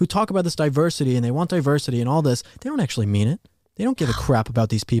people who talk about this diversity and they want diversity and all this, they don't actually mean it. They don't give a crap about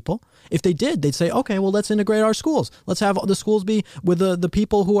these people. If they did, they'd say, okay, well, let's integrate our schools. Let's have the schools be with the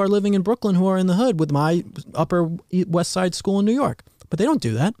people who are living in Brooklyn who are in the hood with my Upper West Side school in New York. But they don't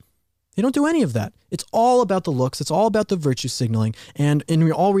do that. They don't do any of that. It's all about the looks. It's all about the virtue signaling. And in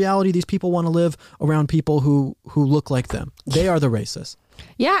all reality, these people want to live around people who look like them. They are the racists.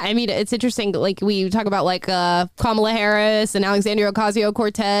 Yeah, I mean, it's interesting. Like, we talk about like Kamala Harris and Alexandria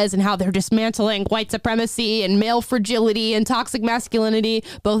Ocasio-Cortez and how they're dismantling white supremacy and male fragility and toxic masculinity.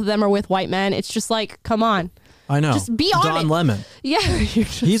 Both of them are with white men. It's just like, come on. I know. Just be on Don it. Lemon. Yeah.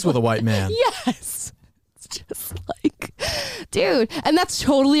 He's with a white man. Yes. It's just like, Dude, and that's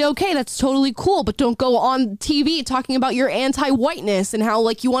totally okay. That's totally cool. But don't go on TV talking about your anti-whiteness and how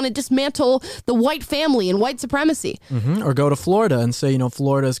like you want to dismantle the white family and white supremacy. Or go to Florida and say,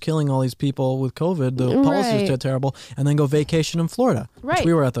 Florida is killing all these people with COVID. The policies are terrible. And then go vacation in Florida. Right. Which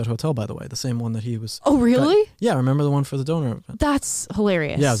we were at that hotel, by the way, the same one that he was. Oh, really? Yeah, remember the one for the donor event? That's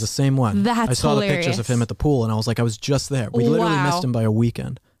hilarious. Yeah, it was the same one. That's I saw hilarious. the pictures of him at the pool, and I was like, I was just there. We literally Wow. missed him by a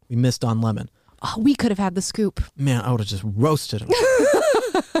weekend. We missed Don Lemon. Oh, we could have had the scoop. Man, I would have just roasted him.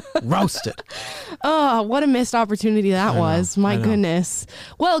 Roasted. Oh, what a missed opportunity that was. My goodness.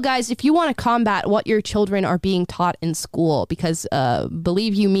 Well, guys, if you want to combat what your children are being taught in school, because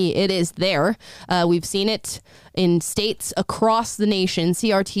believe you me, it is there. We've seen it in states across the nation.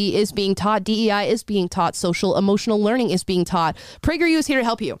 CRT is being taught. DEI is being taught. Social emotional learning is being taught. PragerU is here to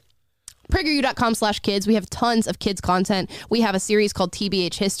help you. PragerU.com/kids. We have tons of kids content. We have a series called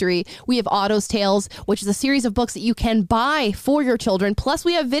TBH History. We have Otto's Tales, which is a series of books that you can buy for your children. Plus,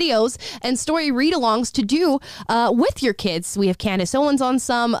 we have videos and story read-alongs to do with your kids. We have Candace Owens on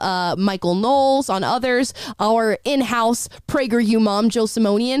some, Michael Knowles on others, our in-house PragerU mom, Jill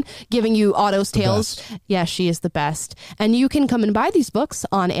Simonian, giving you Otto's Tales. Yeah, she is the best. And you can come and buy these books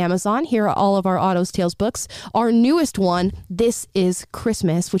on Amazon. Here are all of our Otto's Tales books. Our newest one, This is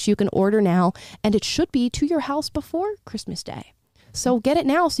Christmas, which you can order now, and it should be to your house before Christmas Day. So get it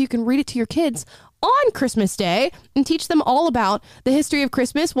now so you can read it to your kids on Christmas Day and teach them all about the history of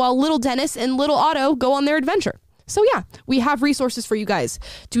Christmas while little Dennis and little Otto go on their adventure. So yeah, we have resources for you guys.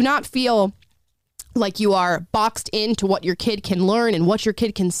 Do not feel like you are boxed into what your kid can learn and what your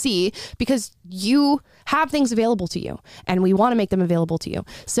kid can see, because you have things available to you and we want to make them available to you.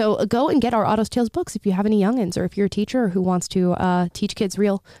 So go and get our Otto's Tales books if you have any youngins, or if you're a teacher who wants to teach kids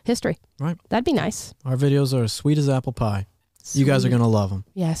real history. Right. That'd be nice. Our videos are as sweet as apple pie. You guys are going to love them.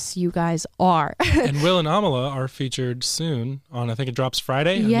 Yes, you guys are. And Will and Amala are featured soon on, I think it drops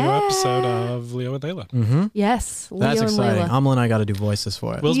Friday, a new episode of Leo and Layla. Mm-hmm. Yes. That's Leo exciting. And Layla. Amala and I got to do voices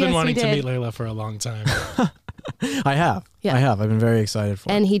for it. Will's Yes, been he wanting to did. meet Layla for a long time. I have. Yeah. I have. I've been very excited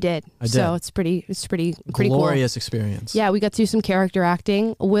for And it. he did. I did. So it's pretty cool. Glorious experience. Yeah, we got to do some character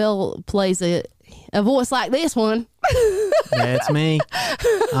acting. Will plays a voice like this one. That's me.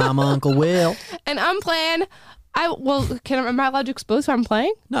 I'm Uncle Will. And I'm playing. Am I allowed to expose who I'm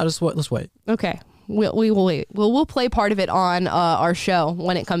playing? No, let's wait. Okay. We will wait. We'll play part of it on our show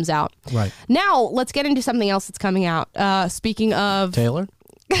when it comes out. Right. Now, let's get into something else that's coming out. Speaking of... Taylor?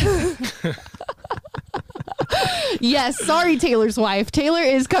 Yes, sorry, Taylor's wife. Taylor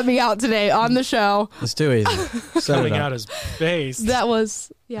is coming out today on the show. It's too easy. Set Coming it up. out as based. That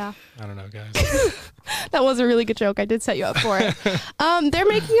was... Yeah. I don't know, guys. That was a really good joke. I did set you up for it. They're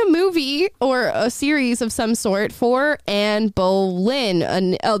making a movie or a series of some sort for Anne Boleyn.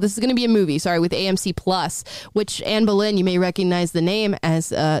 This is going to be a movie, with AMC Plus, which Anne Boleyn, you may recognize the name as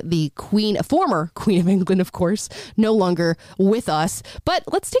the former Queen of England, of course, no longer with us. But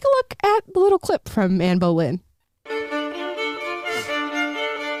let's take a look at the little clip from Anne Boleyn.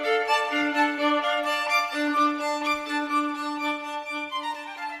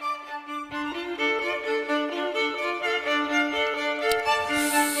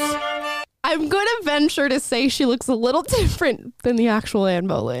 I'm going to venture to say she looks a little different than the actual Anne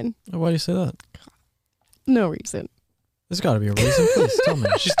Boleyn. Why do you say that? No reason. There's got to be a reason. Please tell me.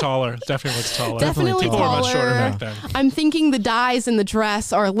 She's taller. Definitely looks taller. Definitely People were much taller. shorter back then. I'm thinking the dyes in the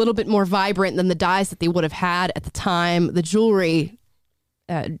dress are a little bit more vibrant than the dyes that they would have had at the time. The jewelry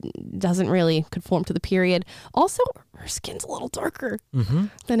doesn't really conform to the period. Also, her skin's a little darker than Anne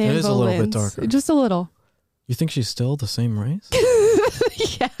Boleyn's. It is a little bit darker. Just a little. You think she's still the same race?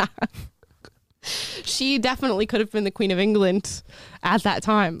 Yeah. She definitely could have been the Queen of England at that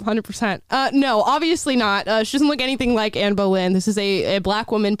time, 100%. No, obviously not. She doesn't look anything like Anne Boleyn. This is a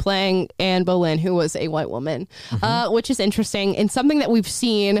black woman playing Anne Boleyn, who was a white woman, which is interesting and something that we've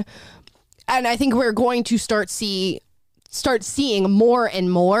seen, and I think we're going to start seeing more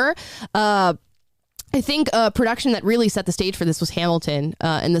and more. I think a production that really set the stage for this was Hamilton,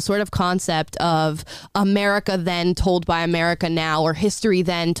 and the sort of concept of America then told by America now, or history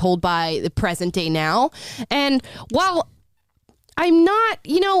then told by the present day now. And while I'm not,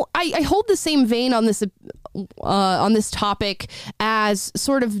 I hold the same vein on this topic as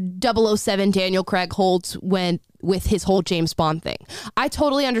sort of 007 Daniel Craig holds with his whole James Bond thing. I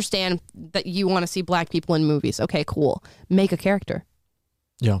totally understand that you want to see black people in movies. Okay, cool. Make a character.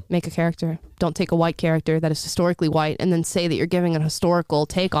 Yeah. Make a character. Don't take a white character that is historically white and then say that you're giving a historical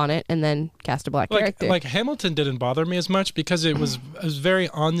take on it and then cast a black character. Like Hamilton didn't bother me as much because it was very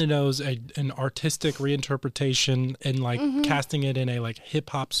on the nose, an artistic reinterpretation and like casting it in a like hip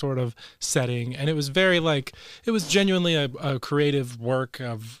hop sort of setting, and it was very like it was genuinely a creative work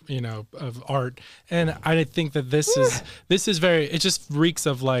of of art, and I think that this is very, it just reeks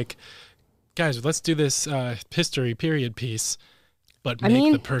of like, guys, let's do this history period piece. But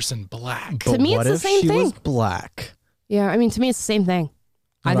make the person black. To me, it's the same thing. What if she was black? Yeah, I mean, to me, it's the same thing.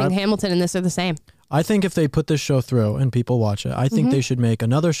 I think Hamilton and this are the same. I think if they put this show through and people watch it, I think they should make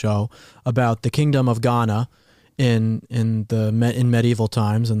another show about the Kingdom of Ghana in medieval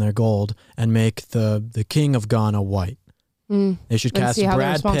times and their gold, and make the King of Ghana white. They should cast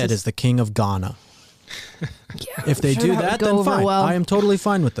Brad Pitt as the King of Ghana. If they do that, then fine. Well. I am totally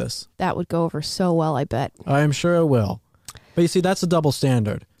fine with this. That would go over so well, I bet. I am sure it will. But you see, that's a double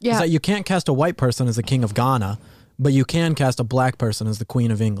standard. Yeah. Is that you can't cast a white person as the King of Ghana, but you can cast a black person as the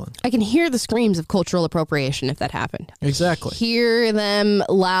Queen of England. I can hear the screams of cultural appropriation if that happened. Exactly. Hear them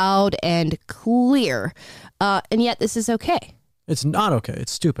loud and clear. And yet this is okay. It's not okay.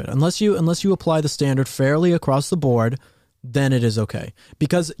 It's stupid. Unless you apply the standard fairly across the board, then it is okay.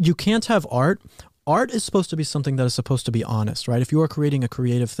 Because you can't have art. Art is supposed to be something that is supposed to be honest, right? If you are creating a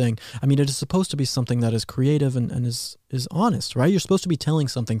creative thing, I mean, it is supposed to be something that is creative and is honest, right? You're supposed to be telling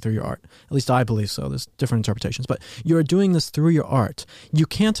something through your art. At least I believe so. There's different interpretations, but you're doing this through your art. You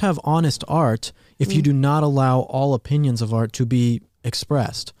can't have honest art if you do not allow all opinions of art to be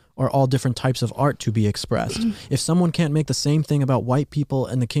expressed, or all different types of art to be expressed. If someone can't make the same thing about white people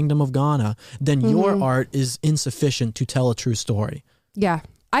in the Kingdom of Ghana, then your art is insufficient to tell a true story. Yeah.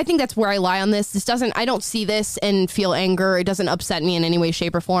 I think that's where I lie on this. I don't see this and feel anger. It doesn't upset me in any way,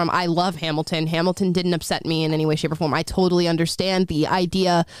 shape, or form. I love Hamilton. Hamilton didn't upset me in any way, shape, or form. I totally understand the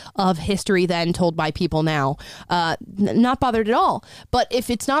idea of history then told by people now. Not bothered at all. But if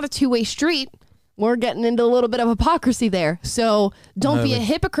it's not a two-way street, we're getting into a little bit of hypocrisy there. So don't be a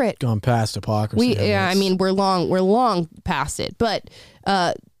hypocrite. Gone past hypocrisy. I mean, we're long past it. But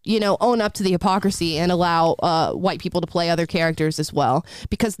own up to the hypocrisy and allow white people to play other characters as well.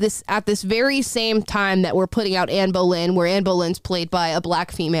 Because at this very same time that we're putting out Anne Boleyn, where Anne Boleyn's played by a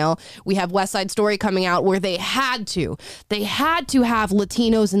black female, we have West Side Story coming out where they had to have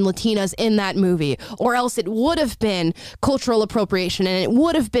Latinos and Latinas in that movie, or else it would have been cultural appropriation and it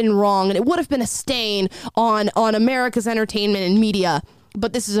would have been wrong and it would have been a stain on America's entertainment and media.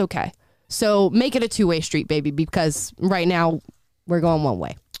 But this is okay. So make it a two-way street, baby, because right now we're going one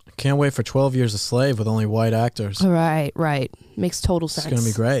way. Can't wait for 12 Years a Slave with only white actors. Right. Makes total sense. It's going to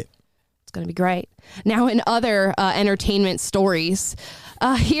be great. It's going to be great. Now, in other entertainment stories,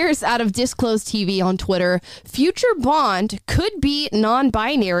 here's out of Disclosed TV on Twitter. Future Bond could be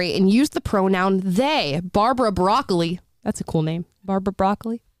non-binary and use the pronoun they. Barbara Broccoli. That's a cool name. Barbara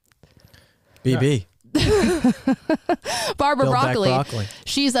Broccoli. BB. Yeah. Barbara Broccoli.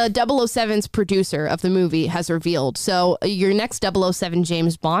 She's a 007's producer of the movie, has revealed. So your next 007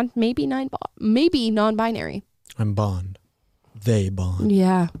 James Bond, maybe non-binary. I'm Bond. They Bond.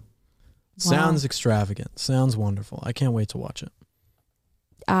 Yeah. Sounds extravagant. Sounds wonderful. I can't wait to watch it.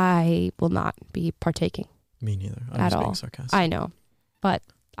 I will not be partaking. Me neither. I'm just being sarcastic. I know. But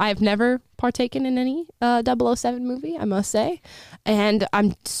I've never partaken in any 007 movie, I must say. And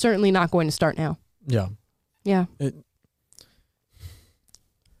I'm certainly not going to start now. Yeah. Yeah. No.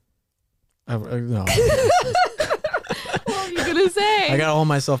 What are you going to say? I got to hold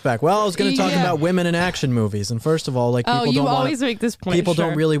myself back. Well, I was going to talk about women in action movies. And first of all, make this point. People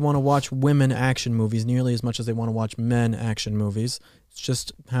don't really want to watch women action movies nearly as much as they want to watch men action movies. It's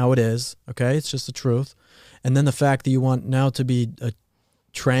just how it is. Okay. It's just the truth. And then the fact that you want now to be a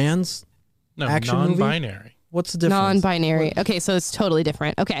trans action non-binary. Movie? What's the difference? Non-binary. Okay, so it's totally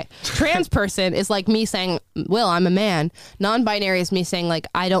different. Okay. Trans person is like me saying, well, I'm a man. Non-binary is me saying, like,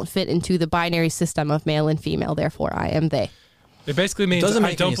 I don't fit into the binary system of male and female, therefore I am they. It basically means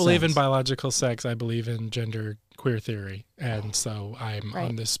I don't believe in biological sex. I believe in gender queer theory. And so I'm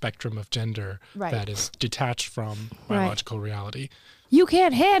on this spectrum of gender that is detached from biological reality. You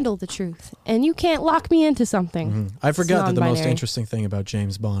can't handle the truth, and you can't lock me into something. Mm-hmm. I forgot that the most interesting thing about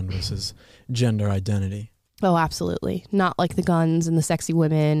James Bond was his gender identity. Oh, absolutely. Not like the guns and the sexy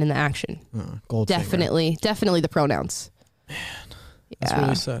women and the action. Gold definitely the pronouns. Man, that's what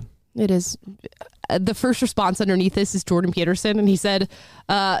he said. It is. The first response underneath this is Jordan Peterson, and he said,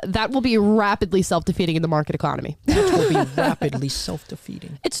 that will be rapidly self-defeating in the market economy. That will be rapidly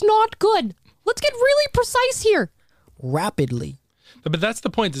self-defeating. It's not good. Let's get really precise here. Rapidly. But that's the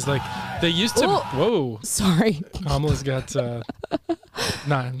point, is like they used to... Whoa. Sorry. Kamala's got...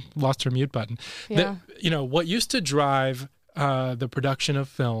 lost her mute button. Yeah. What used to drive the production of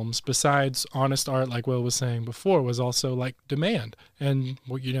films, besides honest art, like Will was saying before, was also like demand and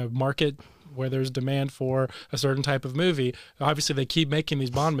market. Where there's demand for a certain type of movie. Obviously, they keep making these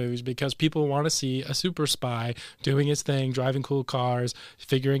Bond movies because people want to see a super spy doing his thing, driving cool cars,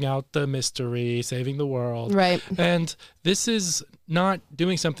 figuring out the mystery, saving the world. Right. And this is not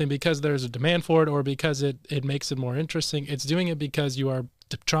doing something because there's a demand for it or because it makes it more interesting. It's doing it because you are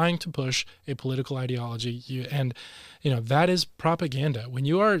trying to push a political ideology. That is propaganda. When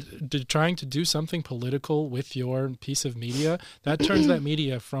you are trying to do something political with your piece of media, that turns that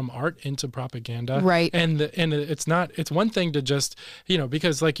media from art into propaganda. Right. And it's one thing to just,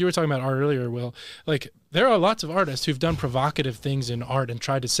 because like you were talking about art earlier, Will, like there are lots of artists who've done provocative things in art and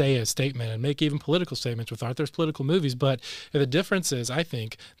tried to say a statement and make even political statements with art. There's political movies, but the difference is, I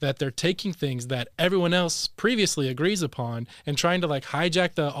think, that they're taking things that everyone else previously agrees upon and trying to like hijack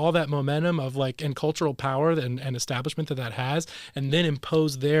all that momentum of like and cultural power and establishment that has, and then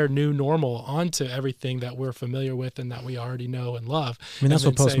impose their new normal onto everything that we're familiar with and that we already know and love. I mean, that's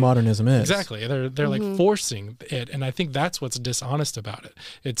what postmodernism is. Exactly. They're like forcing it, and I think that's what's dishonest about it.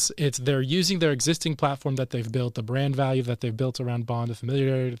 It's they're using their existing platform that they've built, the brand value that they've built around Bond, the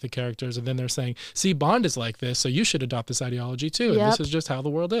familiarity with the characters, and then they're saying, see, Bond is like this, so you should adopt this ideology too. And this is just how the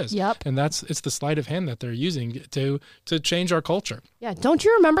world is. Yep. And it's the sleight of hand that they're using to change our culture. Yeah. Don't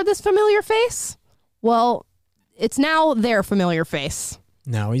you remember this familiar face? Well, it's now their familiar face.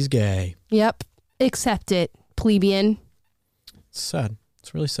 Now he's gay. Yep. Accept it, plebeian. It's sad.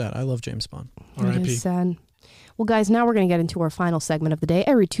 It's really sad. I love James Bond. It R.I.P. is sad. Well, guys, now we're going to get into our final segment of the day.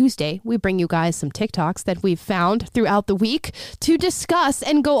 Every Tuesday, we bring you guys some TikToks that we've found throughout the week to discuss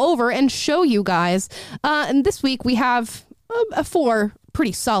and go over and show you guys. And this week, we have 4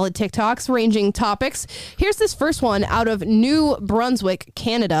 pretty solid TikToks, ranging topics. Here's this first one out of New Brunswick,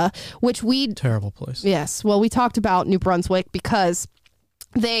 Canada, which terrible place. Yes. Well, we talked about New Brunswick because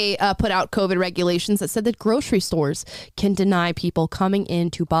they put out COVID regulations that said that grocery stores can deny people coming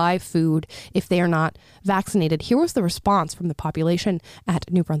in to buy food if they are not vaccinated. Here was the response from the population at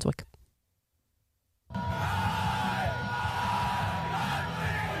New Brunswick.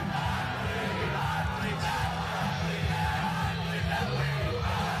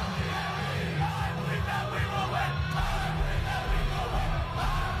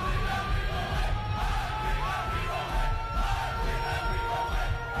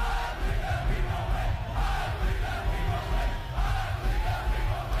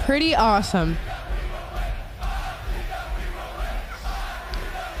 Pretty awesome.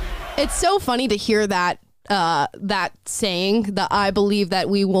 It's so funny to hear that saying, the "I believe that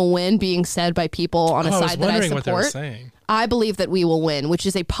we will win" being said by people on a side that I support. What they were saying. I believe that we will win, which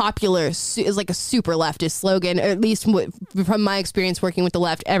is a popular, is like a super leftist slogan, or at least from my experience working with the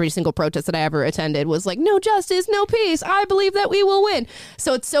left. Every single protest that I ever attended was like, no justice, no peace. I believe that we will win.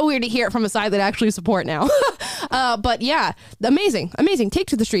 So it's so weird to hear it from a side that I actually support now. But yeah, amazing. Take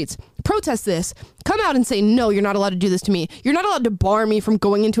to the streets. Protest this. Come out and say, no, you're not allowed to do this to me. You're not allowed to bar me from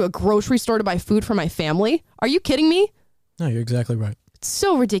going into a grocery store to buy food for my family. Are you kidding me? No, you're exactly right. It's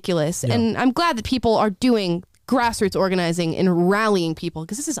so ridiculous. Yeah. And I'm glad that people are doing grassroots organizing and rallying people,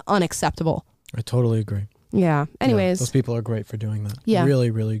 because this is unacceptable. I totally agree. Yeah. Anyways. Those people are great for doing that. Yeah.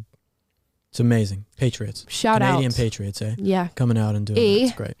 Really, really. It's amazing. Patriots. Canadian out. Patriots, eh? Yeah. Coming out and doing it.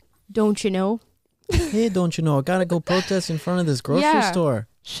 It's great. Don't you know? Hey, don't you know? I got to go protest in front of this grocery store.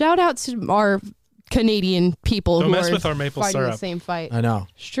 Shout out to our Canadian people Don't who mess are with our maple fighting syrup. the same fight. I know.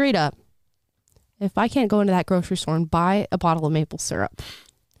 Straight up. If I can't go into that grocery store and buy a bottle of maple syrup.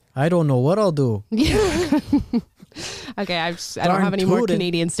 I don't know what I'll do. Okay, I don't have any more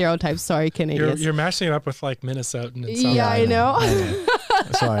Canadian stereotypes. Sorry, Canadians. You're mashing it up with like Minnesotan and South. Yeah, I know.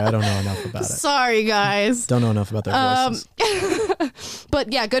 Sorry, I don't know enough about it. Sorry, guys. Don't know enough about their voices.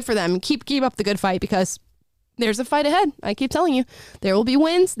 But yeah, good for them. Keep up the good fight, because there's a fight ahead. I keep telling you, there will be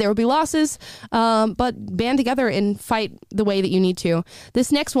wins, there will be losses, but band together and fight the way that you need to.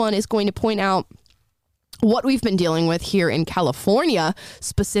 This next one is going to point out what we've been dealing with here in California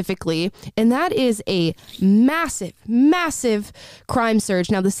specifically, and that is a massive, massive crime surge.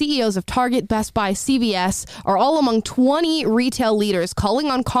 Now, the CEOs of Target, Best Buy, CVS are all among 20 retail leaders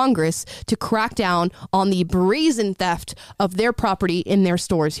calling on Congress to crack down on the brazen theft of their property in their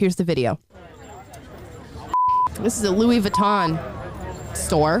stores. Here's the video. This is a Louis Vuitton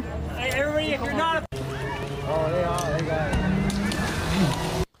store. Hey, everybody, if you're not...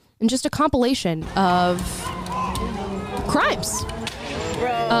 And just a compilation of crimes.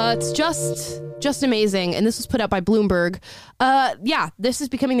 It's just amazing. And this was put out by Bloomberg. Yeah, this is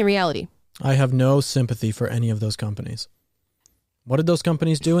becoming the reality. I have no sympathy for any of those companies What did those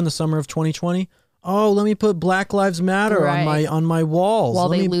companies do in the summer of 2020? Oh, let me put Black Lives Matter on my walls. While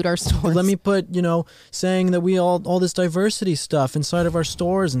they loot our stores. Let me put, saying that we all this diversity stuff inside of our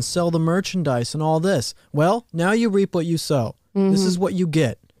stores and sell the merchandise and all this. Well, now you reap what you sow. This is what you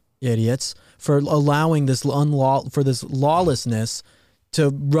get, idiots, for allowing this lawlessness to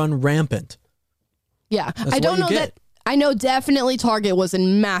run rampant. Yeah, I don't know that. I know definitely Target was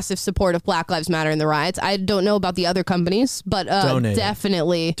in massive support of Black Lives Matter in the riots. I don't know about the other companies, but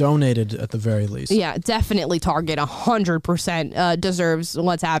definitely donated at the very least. Yeah, definitely Target 100% deserves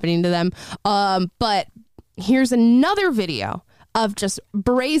what's happening to them. But here's another video of just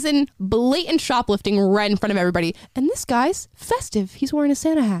brazen, blatant shoplifting right in front of everybody. And this guy's festive. He's wearing a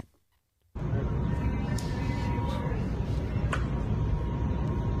Santa hat.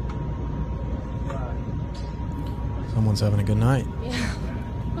 Someone's having a good night. Yeah.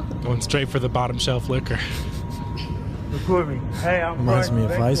 Going straight for the bottom shelf liquor. Record me. Hey, I'm Reminds me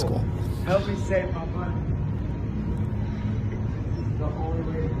of high school. Help me save my money.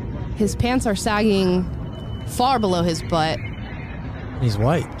 His pants are sagging far below his butt. He's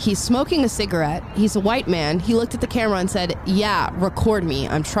white. He's smoking a cigarette. He's a white man. He looked at the camera and said, "Yeah, record me.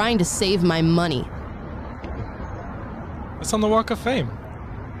 I'm trying to save my money." It's on the Walk of Fame.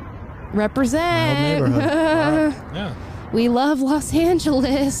 Represent. Old neighborhood. Yeah. We love Los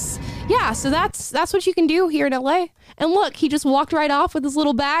Angeles. Yeah, so that's what you can do here in LA. And look, he just walked right off with his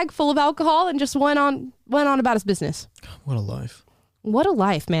little bag full of alcohol and just went on about his business. What a life. What a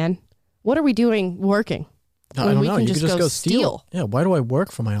life, man. What are we doing working? I don't know. You could just go steal. Yeah, why do I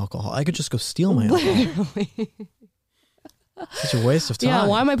work for my alcohol? I could just go steal my alcohol. Such a waste of time. Yeah,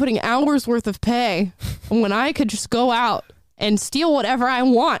 why am I putting hours worth of pay when I could just go out and steal whatever I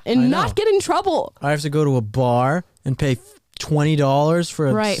want and not get in trouble? I have to go to a bar and pay $20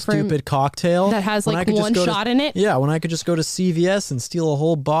 for a stupid cocktail that has like one shot in it. Yeah, when I could just go to CVS and steal a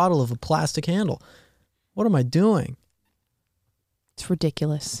whole bottle of a plastic handle. What am I doing? It's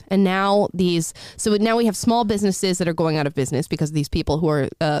ridiculous. And now we have small businesses that are going out of business because of these people who are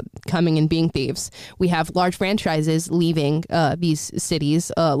coming and being thieves. We have large franchises leaving these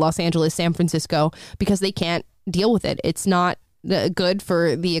cities, Los Angeles, San Francisco, because they can't deal with it. It's not good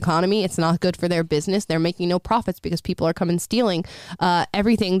for the economy. It's not good for their business. They're making no profits because people are coming stealing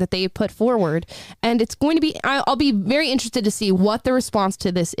everything that they put forward. And it's going to be, I'll be very interested to see what the response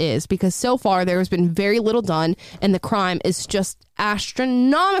to this is, because so far there has been very little done and the crime is just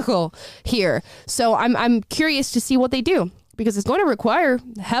astronomical here. So I'm curious to see what they do, because it's going to require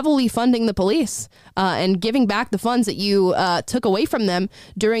heavily funding the police and giving back the funds that you took away from them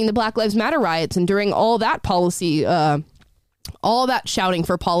during the Black Lives Matter riots and during all that policy, all that shouting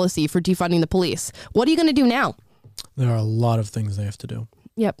for policy for defunding the police. What are you going to do now? There are a lot of things they have to do.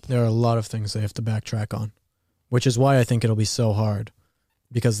 Yep. There are a lot of things they have to backtrack on, which is why I think it'll be so hard,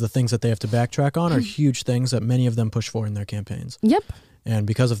 because the things that they have to backtrack on are huge things that many of them push for in their campaigns. Yep. And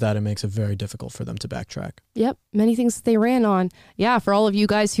because of that, it makes it very difficult for them to backtrack. Yep. Many things that they ran on. Yeah. For all of you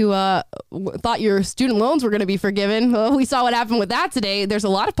guys who thought your student loans were going to be forgiven, well, we saw what happened with that today. There's a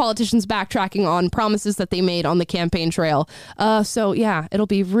lot of politicians backtracking on promises that they made on the campaign trail. So, yeah, it'll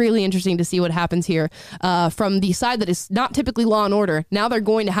be really interesting to see what happens here from the side that is not typically law and order. Now they're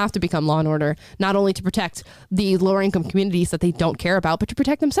going to have to become law and order, not only to protect the lower income communities that they don't care about, but to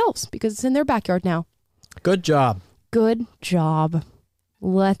protect themselves, because it's in their backyard now. Good job. Good job.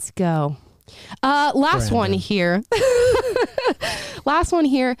 Let's go. Last one here. Last one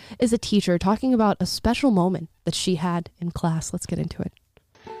here is a teacher talking about a special moment that she had in class. Let's get into it.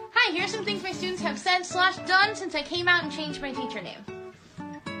 Hi, here's some things my students have said/done since I came out and changed my teacher name.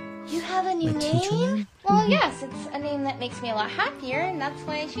 You have a new name? Well, yes, it's a name that makes me a lot happier, and that's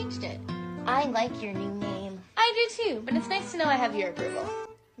why I changed it. I like your new name. I do too, but it's nice to know I have your approval.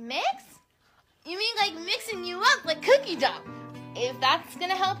 Mix? You mean like mixing you up like cookie dough? If that's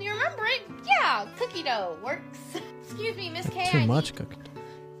gonna help you remember it, yeah, cookie dough works. Excuse me, Miss K. Too much cookie dough.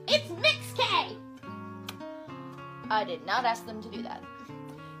 It's Mix K! I did not ask them to do that.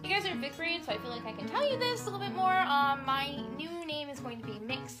 You guys are 5th grade, so I feel like I can tell you this a little bit more. My new name is going to be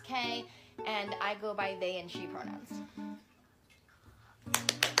Mix K, and I go by they and she pronouns.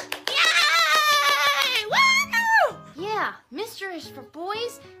 Yay! Woo! Yeah, Mr. is for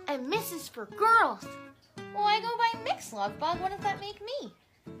boys and Miss is for girls. Well, I go by Mix Lovebug. What does that make me?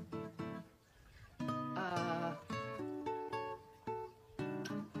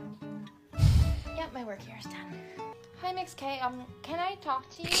 Yep, my work here is done. Hi, Mix K. Can I talk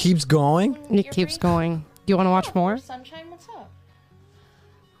to you? It keeps going? It keeps going. Do you want to watch more? Sunshine, what's up?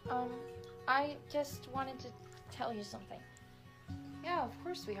 I just wanted to tell you something. Yeah, of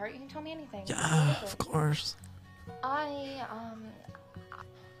course, sweetheart. You can tell me anything. Yeah, of course.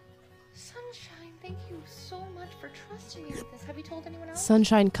 Sunshine, thank you so much for trusting me with this. Have you told anyone else?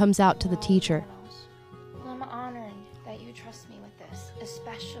 Sunshine comes out to the teacher. Well, I'm honored that you trust me with this,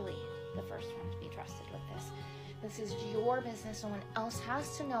 especially the first one to be trusted with this. This is your business. No one else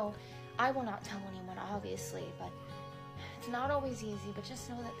has to know. I will not tell anyone, obviously, but it's not always easy. But just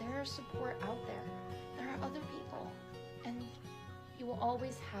know that there is support out there. There are other people, and you will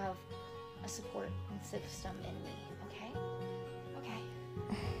always have a support system in me, okay?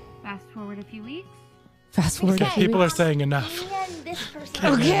 Okay. Fast forward a few weeks. Fast forward. Okay. People are saying enough. And this person.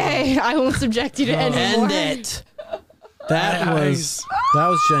 Okay, I won't subject you to any more. End it. That was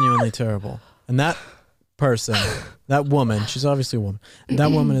genuinely terrible. And that person, that woman, she's obviously a woman. That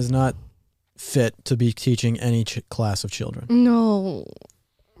woman is not fit to be teaching any class of children.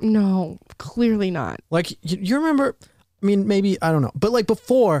 No, clearly not. Like, you remember, I mean, maybe, I don't know. But like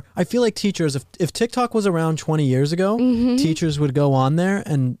before, I feel like teachers, if TikTok was around 20 years ago, teachers would go on there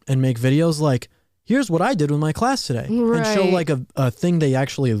and make videos like, here's what I did with my class today. And show like a thing they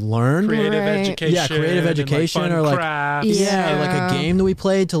actually learned. Creative education. Yeah, creative education, and, like, or like crafts. like a game that we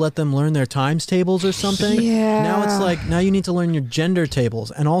played to let them learn their times tables or something. Yeah. Now it's like, now you need to learn your gender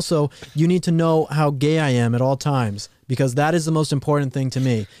tables. And also, you need to know how gay I am at all times, because that is the most important thing to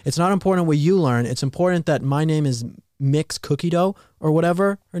me. It's not important what you learn. It's important that my name is Mix Cookie Dough or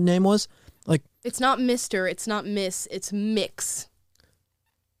whatever her name was. Like, It's not Mr., it's not Miss, it's Mix.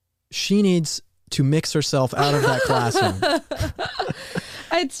 she needs to mix herself out of that classroom.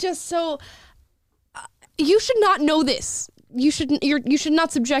 It's just so. You should not know this. You should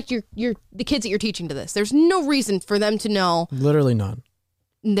not subject the kids that you're teaching to this. There's no reason for them to know. Literally none.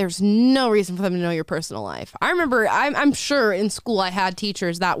 There's no reason for them to know your personal life. I remember, I'm sure in school I had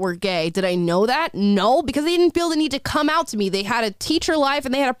teachers that were gay. Did I know that? No, because they didn't feel the need to come out to me. They had a teacher life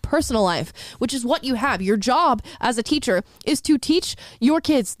and they had a personal life, which is what you have. Your job as a teacher is to teach your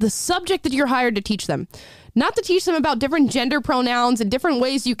kids the subject that you're hired to teach them. Not to teach them about different gender pronouns and different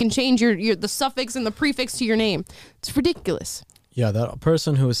ways you can change the suffix and the prefix to your name. It's ridiculous. Yeah, that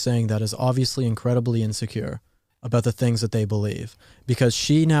person who is saying that is obviously incredibly insecure about the things that they believe, because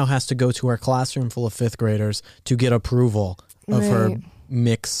she now has to go to her classroom full of fifth graders to get approval of her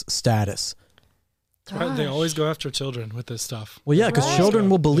mix status. They always go after children with this stuff. Well, yeah, because children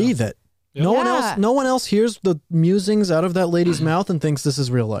will believe it. Yeah. No one else hears the musings out of that lady's mouth and thinks this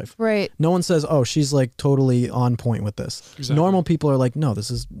is real life. Right. No one says, "Oh, she's like totally on point with this." Exactly. Normal people are like, "No, this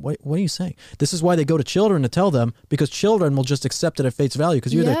is what are you saying?" This is why they go to children to tell them, because children will just accept it at face value,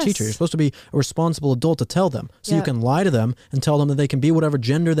 because you're their teacher. You're supposed to be a responsible adult to tell them. So you can lie to them and tell them that they can be whatever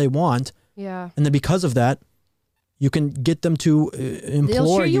gender they want. Yeah. And then because of that, you can get them to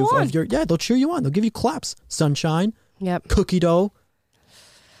implore you of your they'll cheer you on. They'll give you claps. Sunshine. Yep. Cookie dough.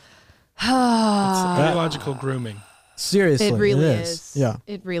 It's ideological grooming. Seriously, It really it is. Yeah.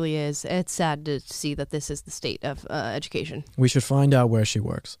 It really is. It's sad to see that this is the state of education. We should find out where she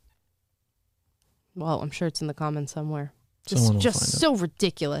works. Well, I'm sure it's in the comments somewhere. Someone will Just find it. so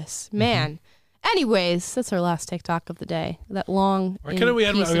ridiculous. Man. Anyways, that's our last TikTok of the day. That long. Why couldn't we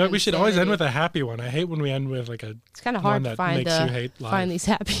end? piece of We should always end insanity. with a happy one. I hate when we end with like a. It's kind of one hard that to find makes you hate life. find these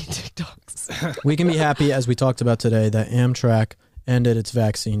happy TikToks. We can be happy, as we talked about today, that Amtrak ended its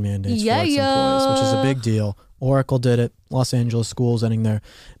vaccine mandates for its employees, which is a big deal. Oracle did it. Los Angeles schools ending their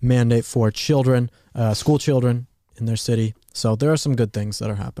mandate for children, school children in their city. So there are some good things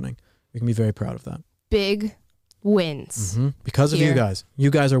that are happening. We can be very proud of that. Big wins. Because of you Here. guys. You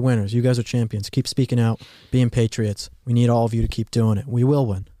guys are winners. You guys are champions. Keep speaking out, being patriots. We need all of you to keep doing it. We will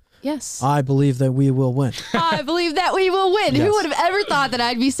win. Yes. I believe that we will win. I believe that we will win. Yes. Who would have ever thought that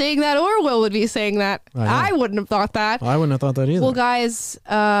I'd be saying that, or Will would be saying that? I know. I wouldn't have thought that. I wouldn't have thought that either. Well, guys,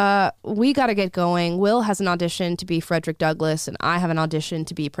 we got to get going. Will has an audition to be Frederick Douglass, and I have an audition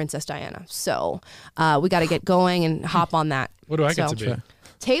to be Princess Diana. So we got to get going and hop on that. What do I get to be?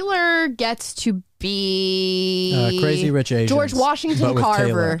 Taylor gets to be Crazy Rich Asians. George Washington but with Carver.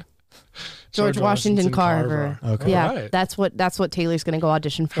 Taylor. George Washington Carver. Okay. Yeah, Alright. that's what Taylor's going to go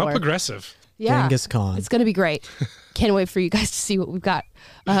audition for. How progressive. Yeah. Genghis Khan. It's going to be great. Can't wait for you guys to see what we've got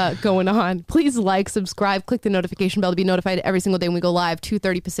going on. Please like, subscribe, click the notification bell to be notified every single day when we go live,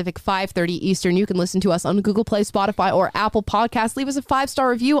 2:30 Pacific, 5:30 Eastern. You can listen to us on Google Play, Spotify, or Apple Podcasts. Leave us a 5-star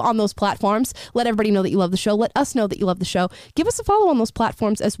review on those platforms. Let everybody know that you love the show. Let us know that you love the show. Give us a follow on those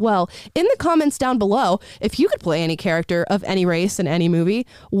platforms as well. In the comments down below, if you could play any character of any race in any movie,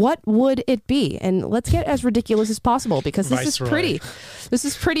 what would it be? And let's get as ridiculous as possible, because this is Viceroy.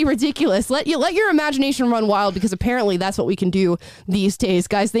 pretty ridiculous. Let your imagination run wild, because apparently that's what we can do these days.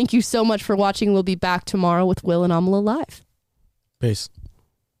 Guys, thank you so much for watching. We'll be back tomorrow with Will and Amala Live. Peace.